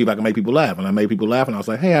just wanted to see if I can make people laugh. And I made people laugh, and I was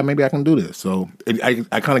like, hey, maybe I can do this. So I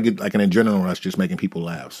kind of get like an adrenaline rush just making people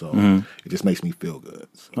laugh. So it just makes me feel good.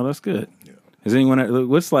 So. Oh, that's good. Yeah. Is anyone?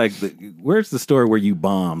 What's like? Where's the story where you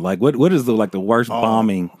bomb? Like, what is the worst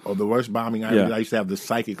bombing? Oh, the worst bombing. I used to have the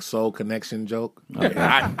psychic soul connection joke. Okay.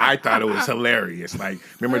 I thought it was hilarious. Like,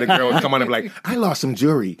 remember the girl would come on and be like, "I lost some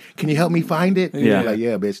jewelry. Can you help me find it?" Yeah, like,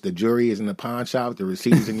 yeah, bitch. The jewelry is in the pawn shop. The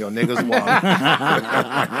receipt is in your nigga's wallet.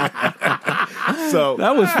 So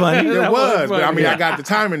that was funny. It was. But I mean, I got the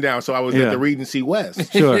timing down, so I was at the Regency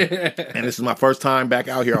West. Sure. And this is my first time back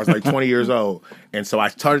out here. I was like 20 years old, and so I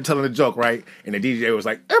started telling the joke, right? And the DJ was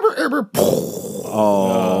like, "Ever."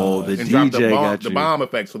 Oh, the DJ got you. The bomb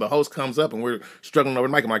effect. So the host comes up, and we're struggling over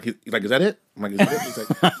the mic. I'm like, he's like, "Is that it?" I'm like, "Is that it?" He's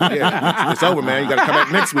like, "Yeah, it's over, man. You got to come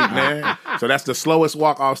back next week, man." So that's the slowest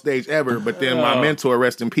walk off stage ever. But then my mentor,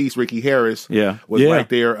 rest in peace, Ricky Harris, was right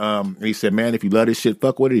there. And he said, "Man, if you love this shit,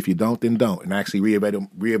 fuck with it. If you don't, then don't." And I actually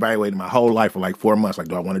reevaluated my whole life for like 4 months. Like,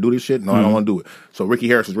 do I want to do this shit? No, I don't want to do it. So Ricky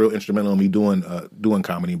Harris was real instrumental in me doing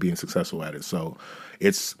comedy and being successful at it. So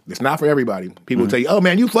it's not for everybody. People tell you, "Oh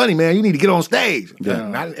man, you funny, man. You need to get on stage." Yeah.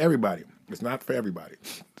 Not everybody. It's not for everybody.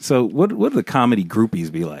 So what do the comedy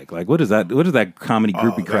groupies be like? Like, what is that comedy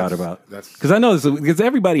groupie crowd about? Because I know this, because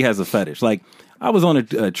everybody has a fetish. Like, I was on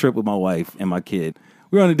a trip with my wife and my kid.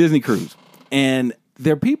 We were on a Disney cruise, and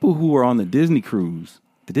there are people who were on the Disney cruise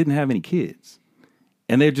that didn't have any kids.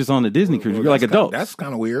 And they're just on the Disney cruise. You're like adults. That's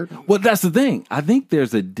kind of weird. Well, that's the thing. I think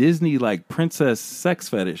there's a Disney like princess sex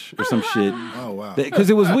fetish or some shit. Oh, wow. Because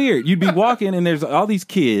it was weird. You'd be walking and there's all these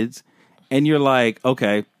kids, and you're like,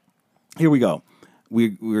 okay, here we go.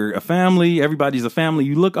 We're a family. Everybody's a family.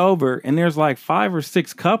 You look over, and there's like 5 or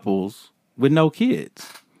 6 couples with no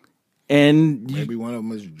kids. And maybe one of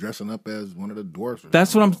them is dressing up as one of the dwarfs.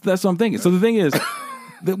 That's what I'm thinking. So the thing is,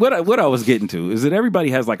 what I was getting to is that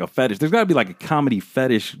everybody has like a fetish. There's got to be like a comedy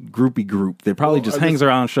fetish groupie group that probably just hangs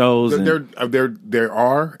around shows. There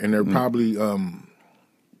are, and they're probably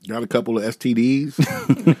got a couple of STDs.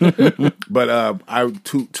 But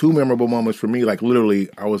two memorable moments for me. Like literally,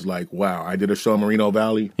 I was like, wow. I did a show in Moreno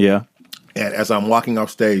Valley. Yeah. And as I'm walking off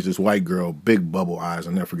stage, this white girl, big bubble eyes,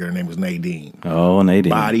 I'll never forget her name was Nadine. Oh, Nadine.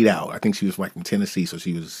 Bodied out. I think she was like from Tennessee, so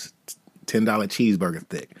she was $10 cheeseburger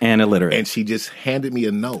thick. And illiterate. And she just handed me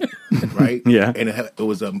a note, right? Yeah. And it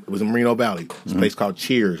was in Moreno Valley. It's a place called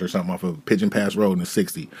Cheers or something off of Pigeon Pass Road in the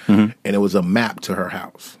 60. And it was a map to her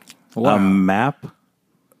house. Wow. A map?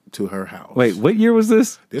 To her house. Wait, what year was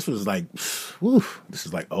this? This was like, this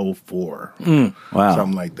is like 04. Wow.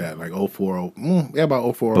 Something like that. Like 04,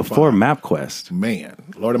 about 04. Before MapQuest. Man,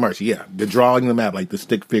 Lord of mercy, yeah. The drawing the map, like the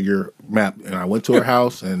stick figure map. And I went to her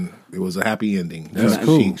house and it was a happy ending. That's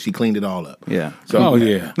cool. She cleaned it all up. Yeah. So,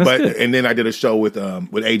 That's good. And then I did a show with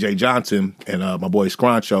AJ Johnson and my boy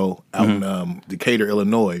Scroncho out in Decatur,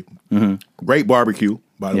 Illinois. Great barbecue,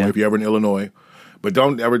 by the way, if you're ever in Illinois. But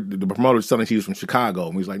don't ever, the promoter was telling he was from Chicago.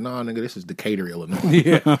 And we was like, nah, nigga, this is Decatur,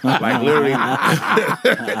 Illinois.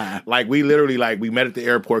 Like literally, we met at the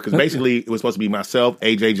airport. Because basically it was supposed to be myself,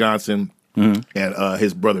 AJ Johnson, and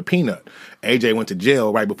his brother Peanut. AJ went to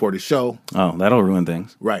jail right before the show. Oh, that'll ruin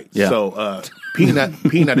things. Right. Yeah. So Peanut,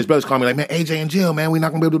 his brothers called me like, man, AJ in jail, man. We're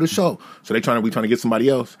not going to be able to do the show. So we trying to get somebody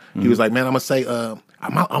else. He was like, man, I'm going to say, I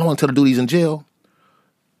don't want to tell the duties in jail.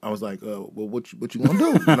 I was like, well, what you gonna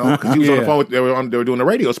do? You know, because he was on the phone with, they were doing a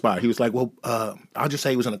radio spot. He was like, well, I'll just say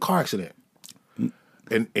he was in a car accident,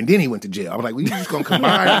 and then he went to jail. I was like, well, you just gonna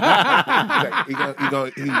combine? He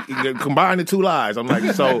gonna combine the 2 lies. I'm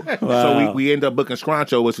like, so we end up booking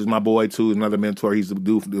Scroncho, which is my boy too, another mentor. He's the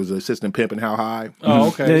dude who was an assistant pimp in How High. Oh,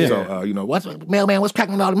 okay. So what's mailman? What's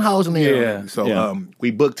packing all them hoes in there? Yeah. So we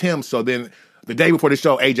booked him. So then the day before the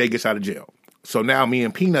show, AJ gets out of jail. So now me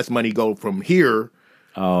and Peanut's money go from here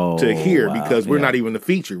to here wow, because we're yeah. not even the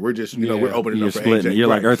feature. We're just, we're opening You're up for splitting. AJ. You're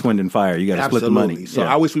like Right. Earth, Wind, and Fire. You got to split the money. So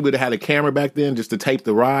Yeah. I wish we would have had a camera back then just to tape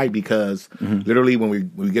the ride because literally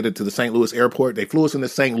when we get it to the St. Louis airport, they flew us into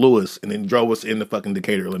St. Louis and then drove us into fucking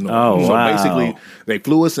Decatur, Illinois. Oh, so wow. basically, they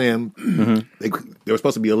flew us in. There was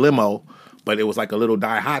supposed to be a limo, but it was like a little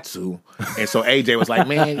Daihatsu. And so AJ was like,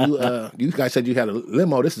 man, you guys said you had a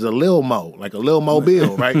limo. This is a Lil Mo, like a Lil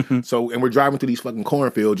Mobile, right? So, and we're driving through these fucking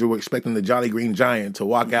cornfields. You were expecting the Jolly Green Giant to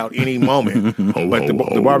walk out any moment. But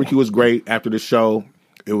the barbecue was great after the show.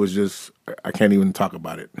 It was just, I can't even talk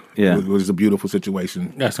about it. Yeah. It was a beautiful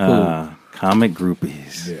situation. That's cool. Comic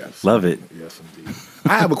groupies. Yes. Love it. Yes, indeed.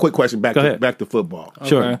 I have a quick question back to football.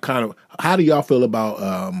 Sure. Okay. Kind of, how do y'all feel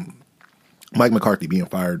about Mike McCarthy being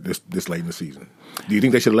fired this late in the season? Do you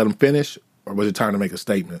think they should have let him finish, or was it time to make a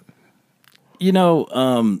statement?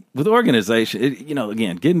 With organization,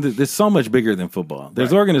 again, this so much bigger than football.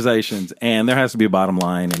 There's organizations, and there has to be a bottom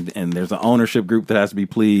line, and there's an ownership group that has to be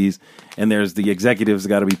pleased, and there's the executives that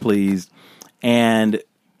got to be pleased. And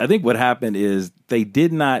I think what happened is they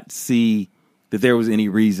did not see that there was any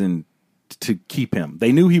reason to keep him.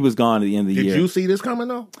 They knew he was gone at the end of the year. Did you see this coming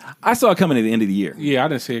though? I saw it coming at the end of the year. Yeah, I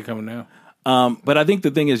didn't see it coming now. But I think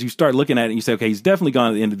the thing is, you start looking at it and you say, okay, he's definitely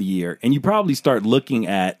gone at the end of the year. And you probably start looking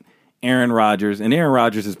at Aaron Rodgers, and Aaron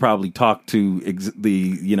Rodgers has probably talked to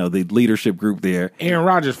the leadership group there. Aaron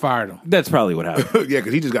Rodgers fired him. That's probably what happened. Yeah,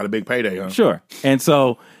 because he just got a big payday, huh? Sure. And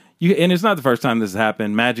so, and it's not the first time this has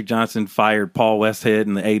happened. Magic Johnson fired Paul Westhead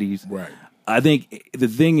in the 80s. Right. I think the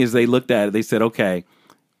thing is they looked at it, they said, okay,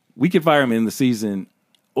 we could fire him in the season,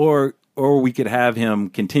 or we could have him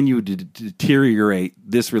continue to deteriorate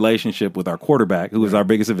this relationship with our quarterback, who is our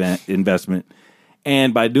biggest investment.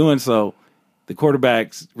 And by doing so, the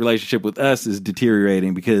quarterback's relationship with us is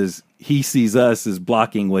deteriorating because he sees us as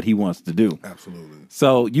blocking what he wants to do. Absolutely.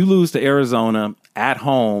 So you lose to Arizona at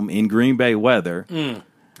home in Green Bay weather.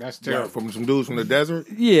 That's Yeah, terrible. from some dudes from the desert.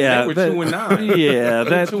 Yeah, They were 2-9. Yeah,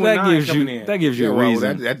 that 2-9 gives coming you in. that gives you a well,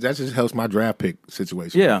 reason. that just helps my draft pick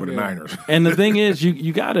situation Yeah. for the Niners. And the thing is,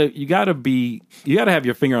 you gotta have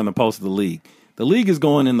your finger on the pulse of the league. The league is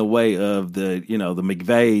going in the way of the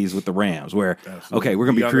McVays with the Rams, where okay, we're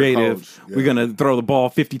gonna be Younger creative. coach, yeah. We're gonna throw the ball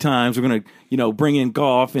 50 times. We're gonna bring in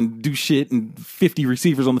golf and do shit and 50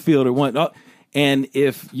 receivers on the field at one. And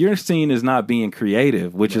if you're seen as not being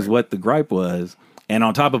creative, which is what the gripe was, and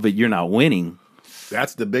on top of it, you're not winning.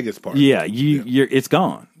 That's the biggest part. Yeah, it's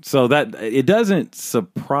gone. So that it doesn't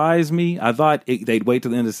surprise me. I thought they'd wait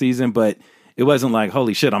till the end of the season, but it wasn't like,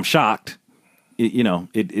 holy shit, I'm shocked.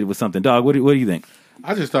 It was something. Dog, what do you think?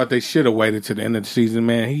 I just thought they should have waited to the end of the season,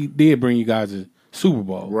 man. He did bring you guys a Super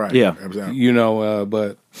Bowl. Right. Yeah. Exactly.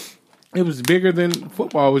 But it was bigger than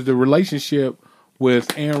football. It was the relationship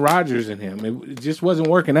with Aaron Rodgers and him. It just wasn't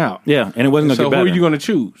working out. Yeah, and it wasn't going to So get better. who are you going to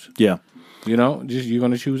choose? Yeah, You're going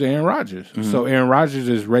to choose Aaron Rodgers. So Aaron Rodgers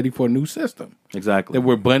is ready for a new system. exactly. They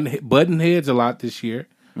were butting heads a lot this year.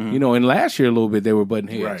 And last year a little bit they were butting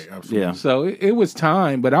heads. Right. Absolutely. Yeah. So it was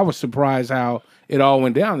time, but I was surprised how it all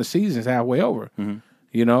went down. The season's halfway over.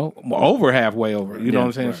 Over halfway over. You know what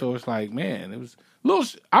I'm saying? right. So it's like, man, it was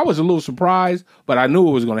I was a little surprised, but I knew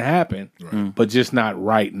it was going to happen, but just not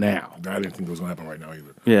right now. I didn't think it was going to happen right now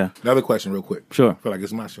either. Yeah. Another question, real quick. Sure. I feel like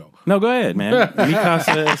it's my show. No, go ahead, man.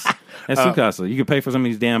 Mikasa and Sukasa. You can pay for some of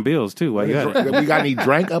these damn bills too while you got it. We got any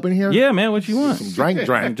drank up in here? Yeah, man. What you want? Some drank.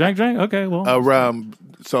 Drink. Okay, well.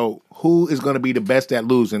 So who is going to be the best at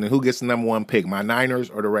losing, and who gets the number one pick? My Niners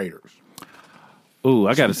or the Raiders? Ooh,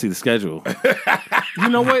 I got to see the schedule. You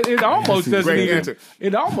know what? It almost doesn't great even. answer.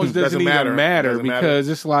 It almost doesn't even matter. matter Doesn't because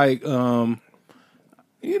it's like,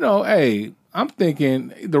 hey, I'm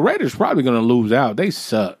thinking the Raiders probably going to lose out. They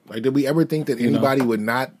suck. Like, did we ever think that anybody would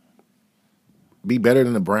not be better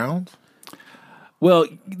than the Browns? Well,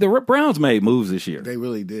 the Browns made moves this year. They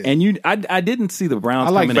really did. And I didn't see the Browns.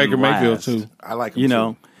 I like coming Baker in Mayfield last. too. I like him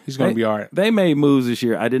too. He's going to be all right. They made moves this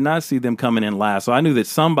year. I did not see them coming in last, so I knew that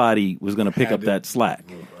somebody was going to pick up that slack.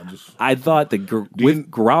 I thought that with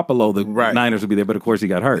Garoppolo, the Niners would be there, but of course he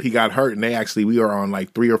got hurt. He got hurt, and we are on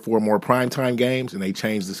like 3 or 4 more primetime games, and they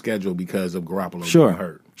changed the schedule because of Garoppolo getting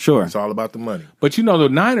hurt. Sure. It's all about the money. But the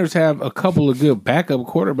Niners have a couple of good backup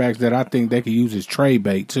quarterbacks that I think they could use as trade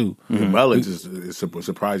bait too. Mullins is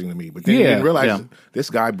surprising to me, but then you didn't realize this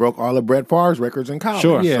guy broke all of Brett Favre's records in college.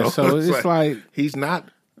 Sure. Yeah, so it's like he's not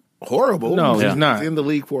horrible. No, he's not. He's in the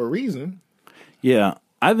league for a reason. Yeah.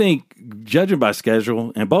 I think, judging by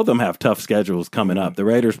schedule, and both of them have tough schedules coming up. The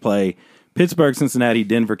Raiders play Pittsburgh, Cincinnati,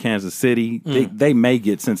 Denver, Kansas City. They may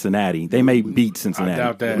get Cincinnati. They may beat Cincinnati. I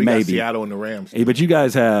doubt that. We got Maybe. Seattle and the Rams. Hey, but you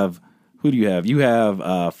guys have, who do you have? You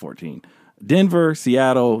have 14. Denver,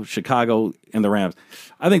 Seattle, Chicago, and the Rams.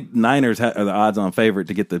 I think Niners are the odds-on favorite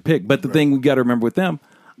to get the pick. But the thing we got to remember with them,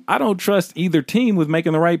 I don't trust either team with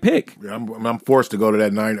making the right pick. Yeah, I'm forced to go to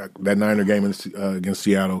that Niner game against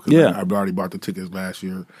Seattle because I've already bought the tickets last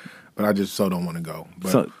year, but I just don't want to go.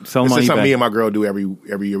 But so it's just something back. me and my girl do every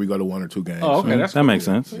year. We go to 1 or 2 games. Oh, okay, That makes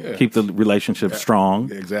sense. Yeah. Keep the relationship strong.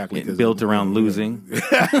 Yeah, exactly. Built around losing.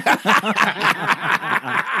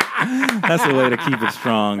 That's the way to keep it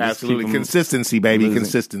strong. Just Absolutely. keep 'em Consistency, baby. losing.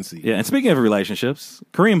 Consistency. Yeah, and speaking of relationships,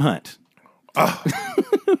 Kareem Hunt.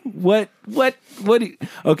 What?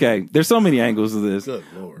 Okay, there's so many angles of this, Good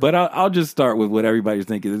Lord. but I'll just start with what everybody's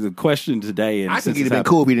thinking. There's a question today, and I since think it'd it's have been happened-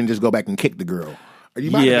 cool if he didn't just go back and kick the girl.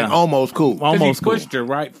 You might have been almost cool. Almost he pushed her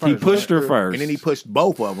right first. He pushed her first, And then he pushed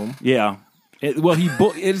both of them. Yeah. It's like he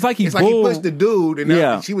It's like he pushed the dude,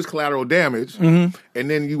 and she was collateral damage, and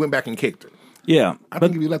then you went back and kicked her. Yeah, I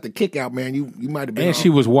think if you let the kick out, man, you might have been. And she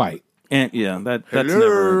was white. and that's Hello.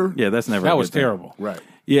 never. Yeah, that's never. That a was good thing. terrible. right.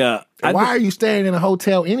 Yeah. And why are you staying in a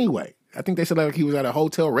hotel anyway? I think they said like he was at a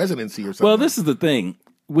hotel residency or something. Well, this is the thing.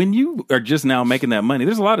 When you are just now making that money,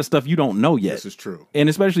 there's a lot of stuff you don't know yet. This is true. And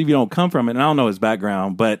especially if you don't come from it. And I don't know his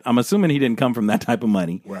background, but I'm assuming he didn't come from that type of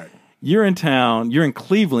money. Right. You're in town. You're in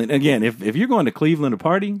Cleveland. Again, if you're going to Cleveland to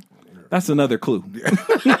party, that's another clue.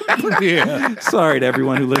 Yeah. Sorry to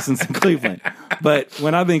everyone who listens in Cleveland. But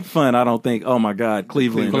when I think fun, I don't think, oh my God,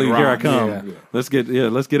 Cleveland, Cleveland here I Rock, come. yeah.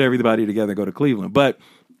 Let's get everybody together and go to Cleveland. But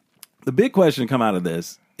the big question come out of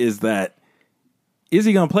this is that, is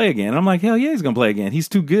he going to play again? And I'm like, hell yeah, he's going to play again. He's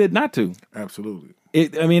too good not to. Absolutely.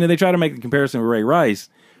 And they try to make the comparison with Ray Rice.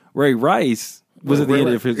 Ray Rice was at the end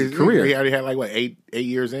of his career. He already had like, what, eight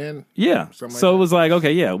years in? Yeah. Something like So that. it was like,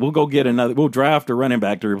 okay, yeah, we'll go get we'll draft a running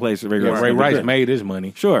back to replace Ray Rice. Ray Rice made his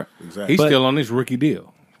money. Sure. Exactly. He's But- still on his rookie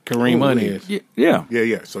deal. Kareem Hunt is. Yeah.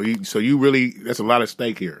 Yeah. So you really, that's a lot of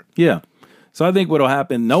stake here. Yeah. So I think what'll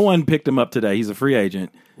happen, no one picked him up today. He's a free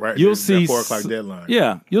agent. Right. You'll That see 4 o'clock deadline.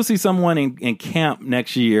 Yeah. You'll see someone in camp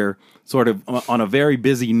next year, sort of on a very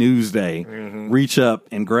busy news day, reach up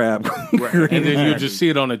and grab. Kareem And then Hunt. you just see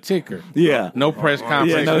it on the ticker. Yeah. No press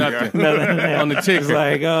conference, nothing. On the ticker. It's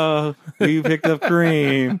like, oh, we picked up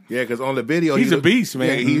Kareem. Yeah, because on the video, He's a beast,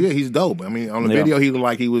 man. Yeah, he's dope. I mean, on the Yeah. video, he looked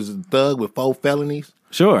like he was a thug with 4 felonies.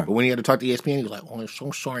 Sure. But when he had to talk to ESPN, he was like, "Oh, I'm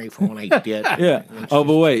so sorry for when I did." Yeah. Oh,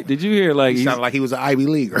 but wait, did you hear He sounded like he was an Ivy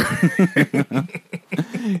Leaguer.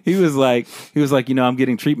 he was like, I'm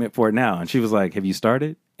getting treatment for it now. And she was like, have you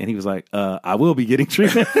started? And he was like, I will be getting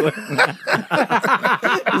treatment for it.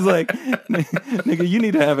 He's like, nigga, you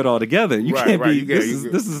need to have it all together. You Right, can't right. be, You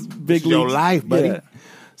get- this is big is your leagues. life, buddy. Yeah.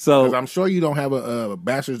 So, Because I'm sure you don't have a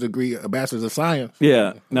bachelor's degree, a bachelor's of science.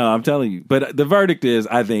 yeah, no, I'm telling you. But the verdict is,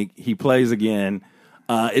 I think he plays again.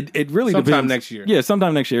 It really Sometime depends. next year. Yeah,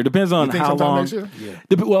 sometime next year. It depends on You think how sometime long. next year?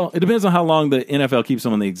 Well, it depends on how long the NFL keeps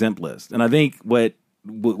him on the exempt list. And I think what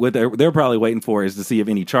they're probably waiting for is to see if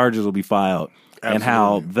any charges will be filed and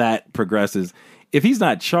how Absolutely. that progresses. If he's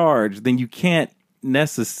not charged, then you can't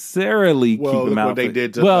necessarily Well, keep him look out. what they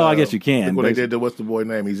did to. Well, I guess you can. Look what they but- did to what's the boy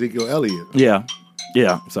name? Ezekiel Elliott.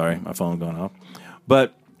 Yeah. Sorry, my phone's going off.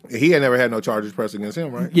 But He had never had no charges pressed against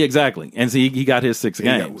him, right? yeah, exactly. And see, he got his 6 He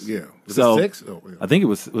got- games. yeah. Was So it 6? Oh, yeah. I think it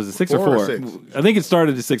was it 6 4 or or 4? 6? I think it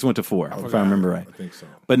started at 6, went to 4, if I remember right. I think so.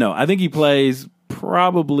 But no, I think he plays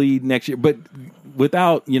probably next year, but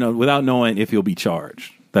without knowing if he'll be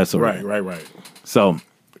charged. That's all right. Right. So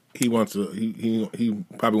He wants to. He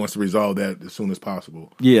probably wants to resolve that as soon as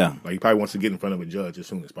possible. yeah, Like he probably wants to get in front of a judge as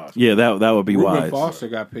soon as possible. yeah, that would be Ruben wise. Foster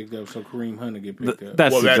got picked up, so Kareem Hunt will get picked up.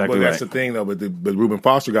 That's exactly right. That's the thing though. But Ruben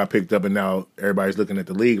Foster got picked up, and now everybody's looking at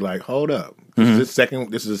the league like, hold up, this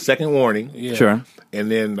is a second warning, Yeah. Sure. and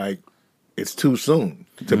then like it's too soon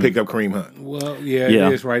to pick up Kareem Hunt. Well, yeah, Yeah.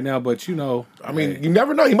 it is right now, but I mean, you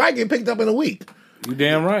never know. He might get picked up in a week. you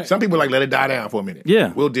damn right. Some people like let it die down for a minute.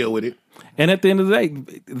 Yeah. we'll deal with it. And at the end of the day,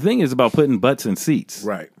 the thing is about putting butts in seats.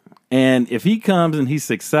 Right. And if he comes and he's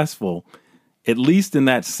successful, at least in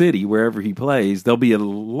that city, wherever he plays, there'll be a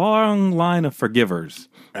long line of forgivers.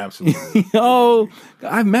 Absolutely. Oh,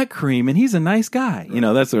 I met Kareem and he's a nice guy.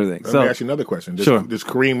 That sort of thing. Let So me ask you another question. Does, Sure. does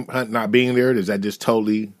Kareem Hunt not being there, does that just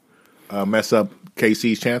totally mess up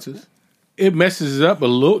KC's chances? It messes it up a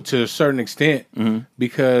little to a certain extent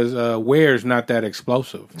because Ware's not that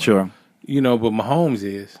explosive. sure. But Mahomes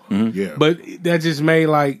is. Yeah. But that just made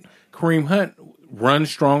like Kareem Hunt run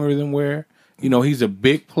stronger than Ware. He's a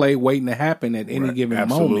big play waiting to happen at any given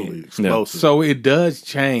absolutely moment. explosive. So it does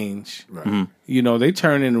change. Right. They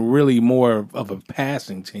turn into really more of a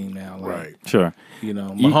passing team now. Like, Right. Sure.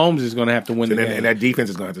 Mahomes is going to have to win the game. And that defense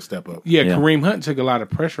is going to have to step up. Yeah, Yeah. Kareem Hunt took a lot of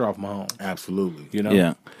pressure off Mahomes. Absolutely. You know,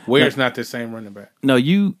 Yeah. Ware's not the same running back. No,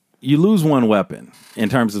 you you lose one weapon in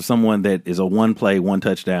terms of someone that is a one play, one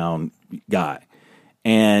touchdown guy.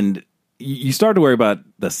 And you start to worry about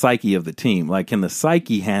the psyche of the team. Like, can the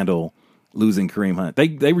psyche handle losing Kareem Hunt?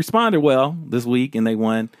 They responded well this week and they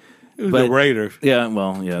won. It was the Raiders. Yeah,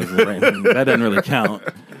 well, yeah, it was the Raiders. That doesn't really count.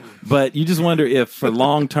 But you just wonder if for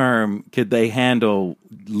long term, could they handle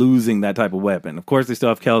losing that type of weapon? Of course, they still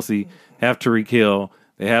have Kelsey, have Tyreek Hill,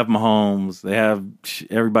 they have Mahomes, they have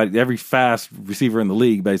everybody, every fast receiver in the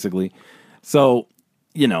league, basically. So,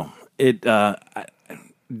 it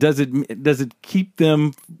does it keep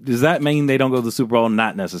them? Does that mean they don't go to the Super Bowl?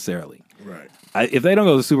 Not necessarily. Right. If they don't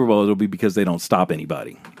go to the Super Bowl, it'll be because they don't stop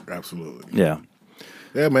anybody. Absolutely. Yeah.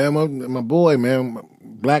 Yeah, man. My boy, man,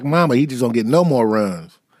 Black Mamba, he just don't get no more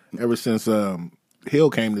runs ever since Hill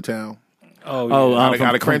came to town.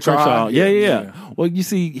 Out of Crenshaw. Yeah. Well, you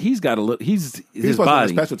see, he's got a look. He's his supposed to body.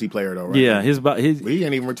 be a specialty player, though, right? Yeah, his body. But he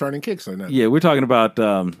ain't even returning kicks or nothing. Yeah, we're talking about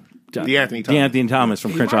DeAnthony Thomas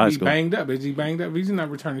from Crenshaw High School. Banged up. Is he banged up? If he's not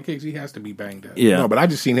returning kicks, he has to be banged up. Yeah. No, but I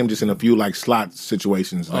just seen him just in a few like slot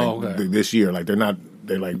situations this year. Like they're like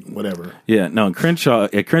whatever. Yeah, no, at Crenshaw,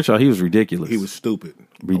 he was ridiculous. He was stupid.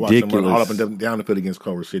 Ridiculous. I watched him run all up and down the field against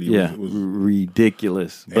Culver City. Yeah, It was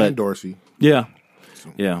ridiculous. And Dorsey. Yeah.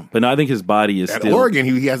 Yeah, but no, I think his body is At still. Oregon,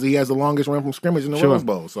 he has the longest run from scrimmage in the Rose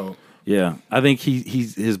Bowl. So yeah, I think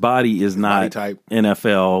his body is not body type.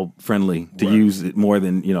 NFL friendly to use it more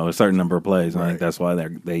than a certain number of plays. And I Right. think that's why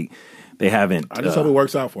they haven't. I just hope it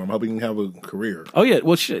works out for him. I hope he can have a career. Oh yeah,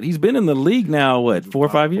 well shit, he's been in the league now 4 or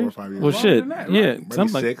 5 years. 4 or 5 years. Well Longer shit, than that, right? yeah, Maybe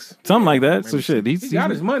something 6. like that. So Maybe shit, He got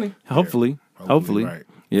his money. Hopefully, right.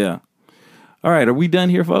 yeah. All right, are we done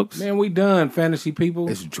here, folks? Man, we done, fantasy people.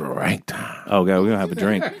 It's drink time. Oh god, we're gonna have a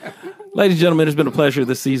drink. Ladies and gentlemen, it's been a pleasure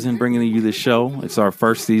this season bringing you this show. It's our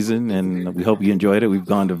first season, and we hope you enjoyed it. We've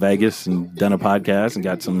gone to Vegas and done a podcast and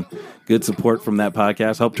got some good support from that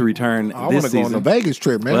podcast. Hope to return I this want to go on season. the Vegas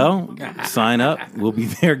trip, man. Well, sign up. We'll be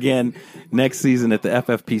there again next season at the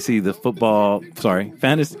FFPC,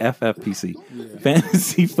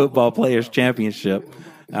 Fantasy Football Players Championship.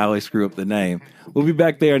 I always screw up the name. We'll be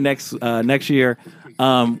back there next year.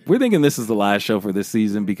 We're thinking this is the last show for this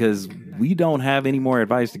season because we don't have any more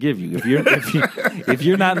advice to give you. If you're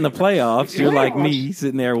not in the playoffs, you're like me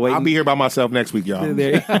sitting there waiting. I'll be here by myself next week, y'all. And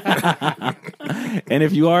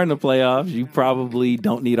if you are in the playoffs, you probably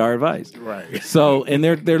don't need our advice. Right. So, and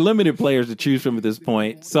they're limited players to choose from at this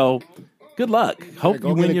point. So, good luck. Hope go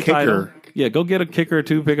you get win a your kicker. title. Yeah, go get a kicker or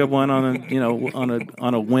two, pick up one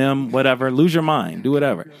on a whim, whatever. Lose your mind, do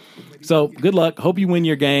whatever. So, good luck. Hope you win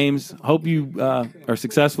your games. Hope you are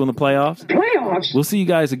successful in the playoffs. We'll see you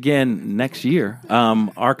guys again next year.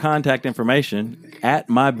 Our contact information at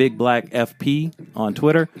MyBigBlackFP on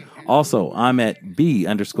Twitter. Also, I'm at B_MBBFP,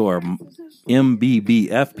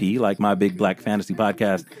 like My Big Black Fantasy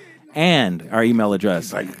Podcast. And our email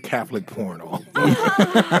address. Like Catholic porno.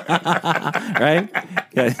 Right?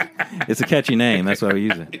 Yeah, it's a catchy name. That's why we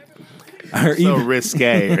use it. Our So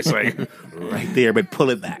risque. It's like right there, but pull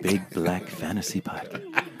it back. Big Black Fantasy Podcast.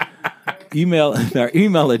 Our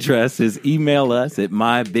email address is email us at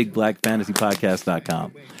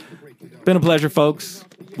mybigBlackFantasyPodcast.com. Been a pleasure, folks.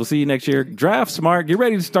 We'll see you next year. Draft smart. Get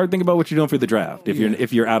ready to start thinking about what you're doing for the draft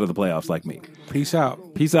if you're out of the playoffs like me. Peace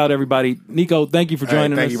out. Peace out, everybody. Nico, thank you for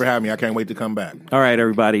joining us. Thank you for having me. I can't wait to come back. All right,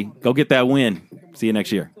 everybody. Go get that win. See you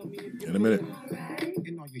next year. In a minute.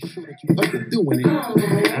 Doing it.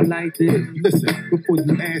 I like this. Listen, before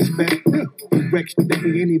you ask back, direction that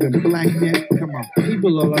we ain't even black yet. Come on.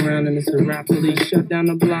 People all around and it's a rap police shut down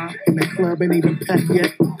the block. And the club ain't even packed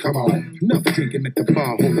yet. Come on. Enough drinking at the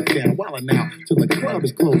bar, hold it down. While now, till the club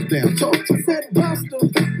is closed down. Talk to that Buster.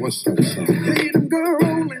 What's up, son? Hey, them girl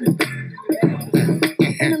rolling.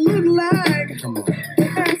 And it look like, come on, the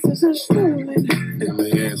asses are swollen. And my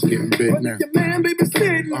ass getting big now. Your man, baby,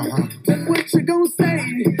 sitting. What you gonna say?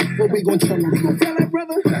 What we gonna tell him? We gonna tell that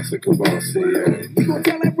brother? That's a Kavasi. We gonna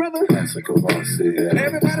tell that brother? That's a Kavasi.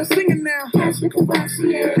 Everybody singing now. That's a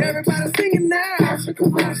Kavasi. Everybody singing now. That's a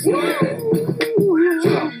Kavasi.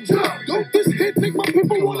 Don't this hit make my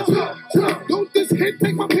people wanna jump? Don't this hit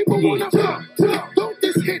make my people wanna jump? Don't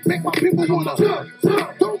this hit make my people wanna jump?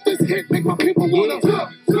 Don't this hit make my people wanna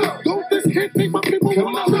jump? Don't this hit make my people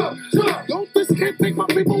wanna jump? Don't this hit make my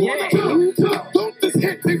people wanna jump? Don't this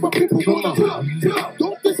hit make my people wanna jump?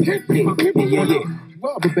 Don't this hit make my people wanna jump?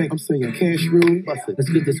 Rob a bank, I'm saying cash rule. Bust it. Let's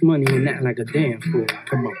get this money and act like a damn fool.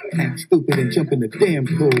 Come on, act stupid and jump in the damn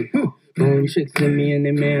pool. Bone chicks in me and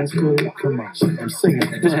their man's cool. Come on, I'm saying,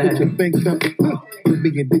 just put your bank up. We'll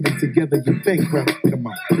be digging together, you bankrupt. Come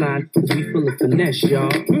on. Fly, cause we full of finesse,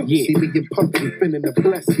 y'all. Yeah. See me and Puck, we finna to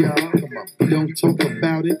bless y'all. Come on. Don't talk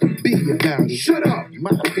about it, be about it. Shut up.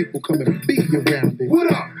 My people come and be around it.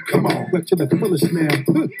 What up? Come on. Rep to the fullest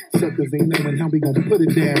now. Suckers ain't knowing how we gon' put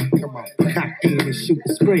it down. Come on. Cock aim and shoot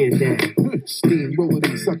the Spray it down. steam roll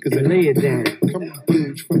these suckers And and lay it down. come on,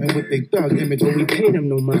 dudes frontin' with they thug image. But we pay them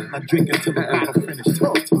no money. I drink until the bottle finish.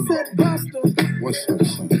 Talk to me. Said Buster, what's up,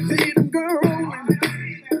 son? See them girl rolling,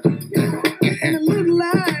 and it look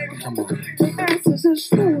like come on, the asses is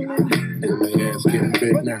swollen. And my ass getting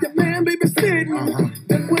big now. Your man, baby, sitting.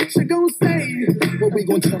 Then what you gon' say? What we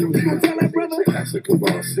gon' tell him? You gon' tell that brother? That's a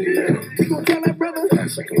Kavasi. You gon' tell that brother?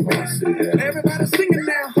 That's a Kavasi. Everybody singing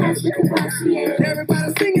now. That's a Kavasi.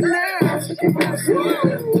 Everybody singing now.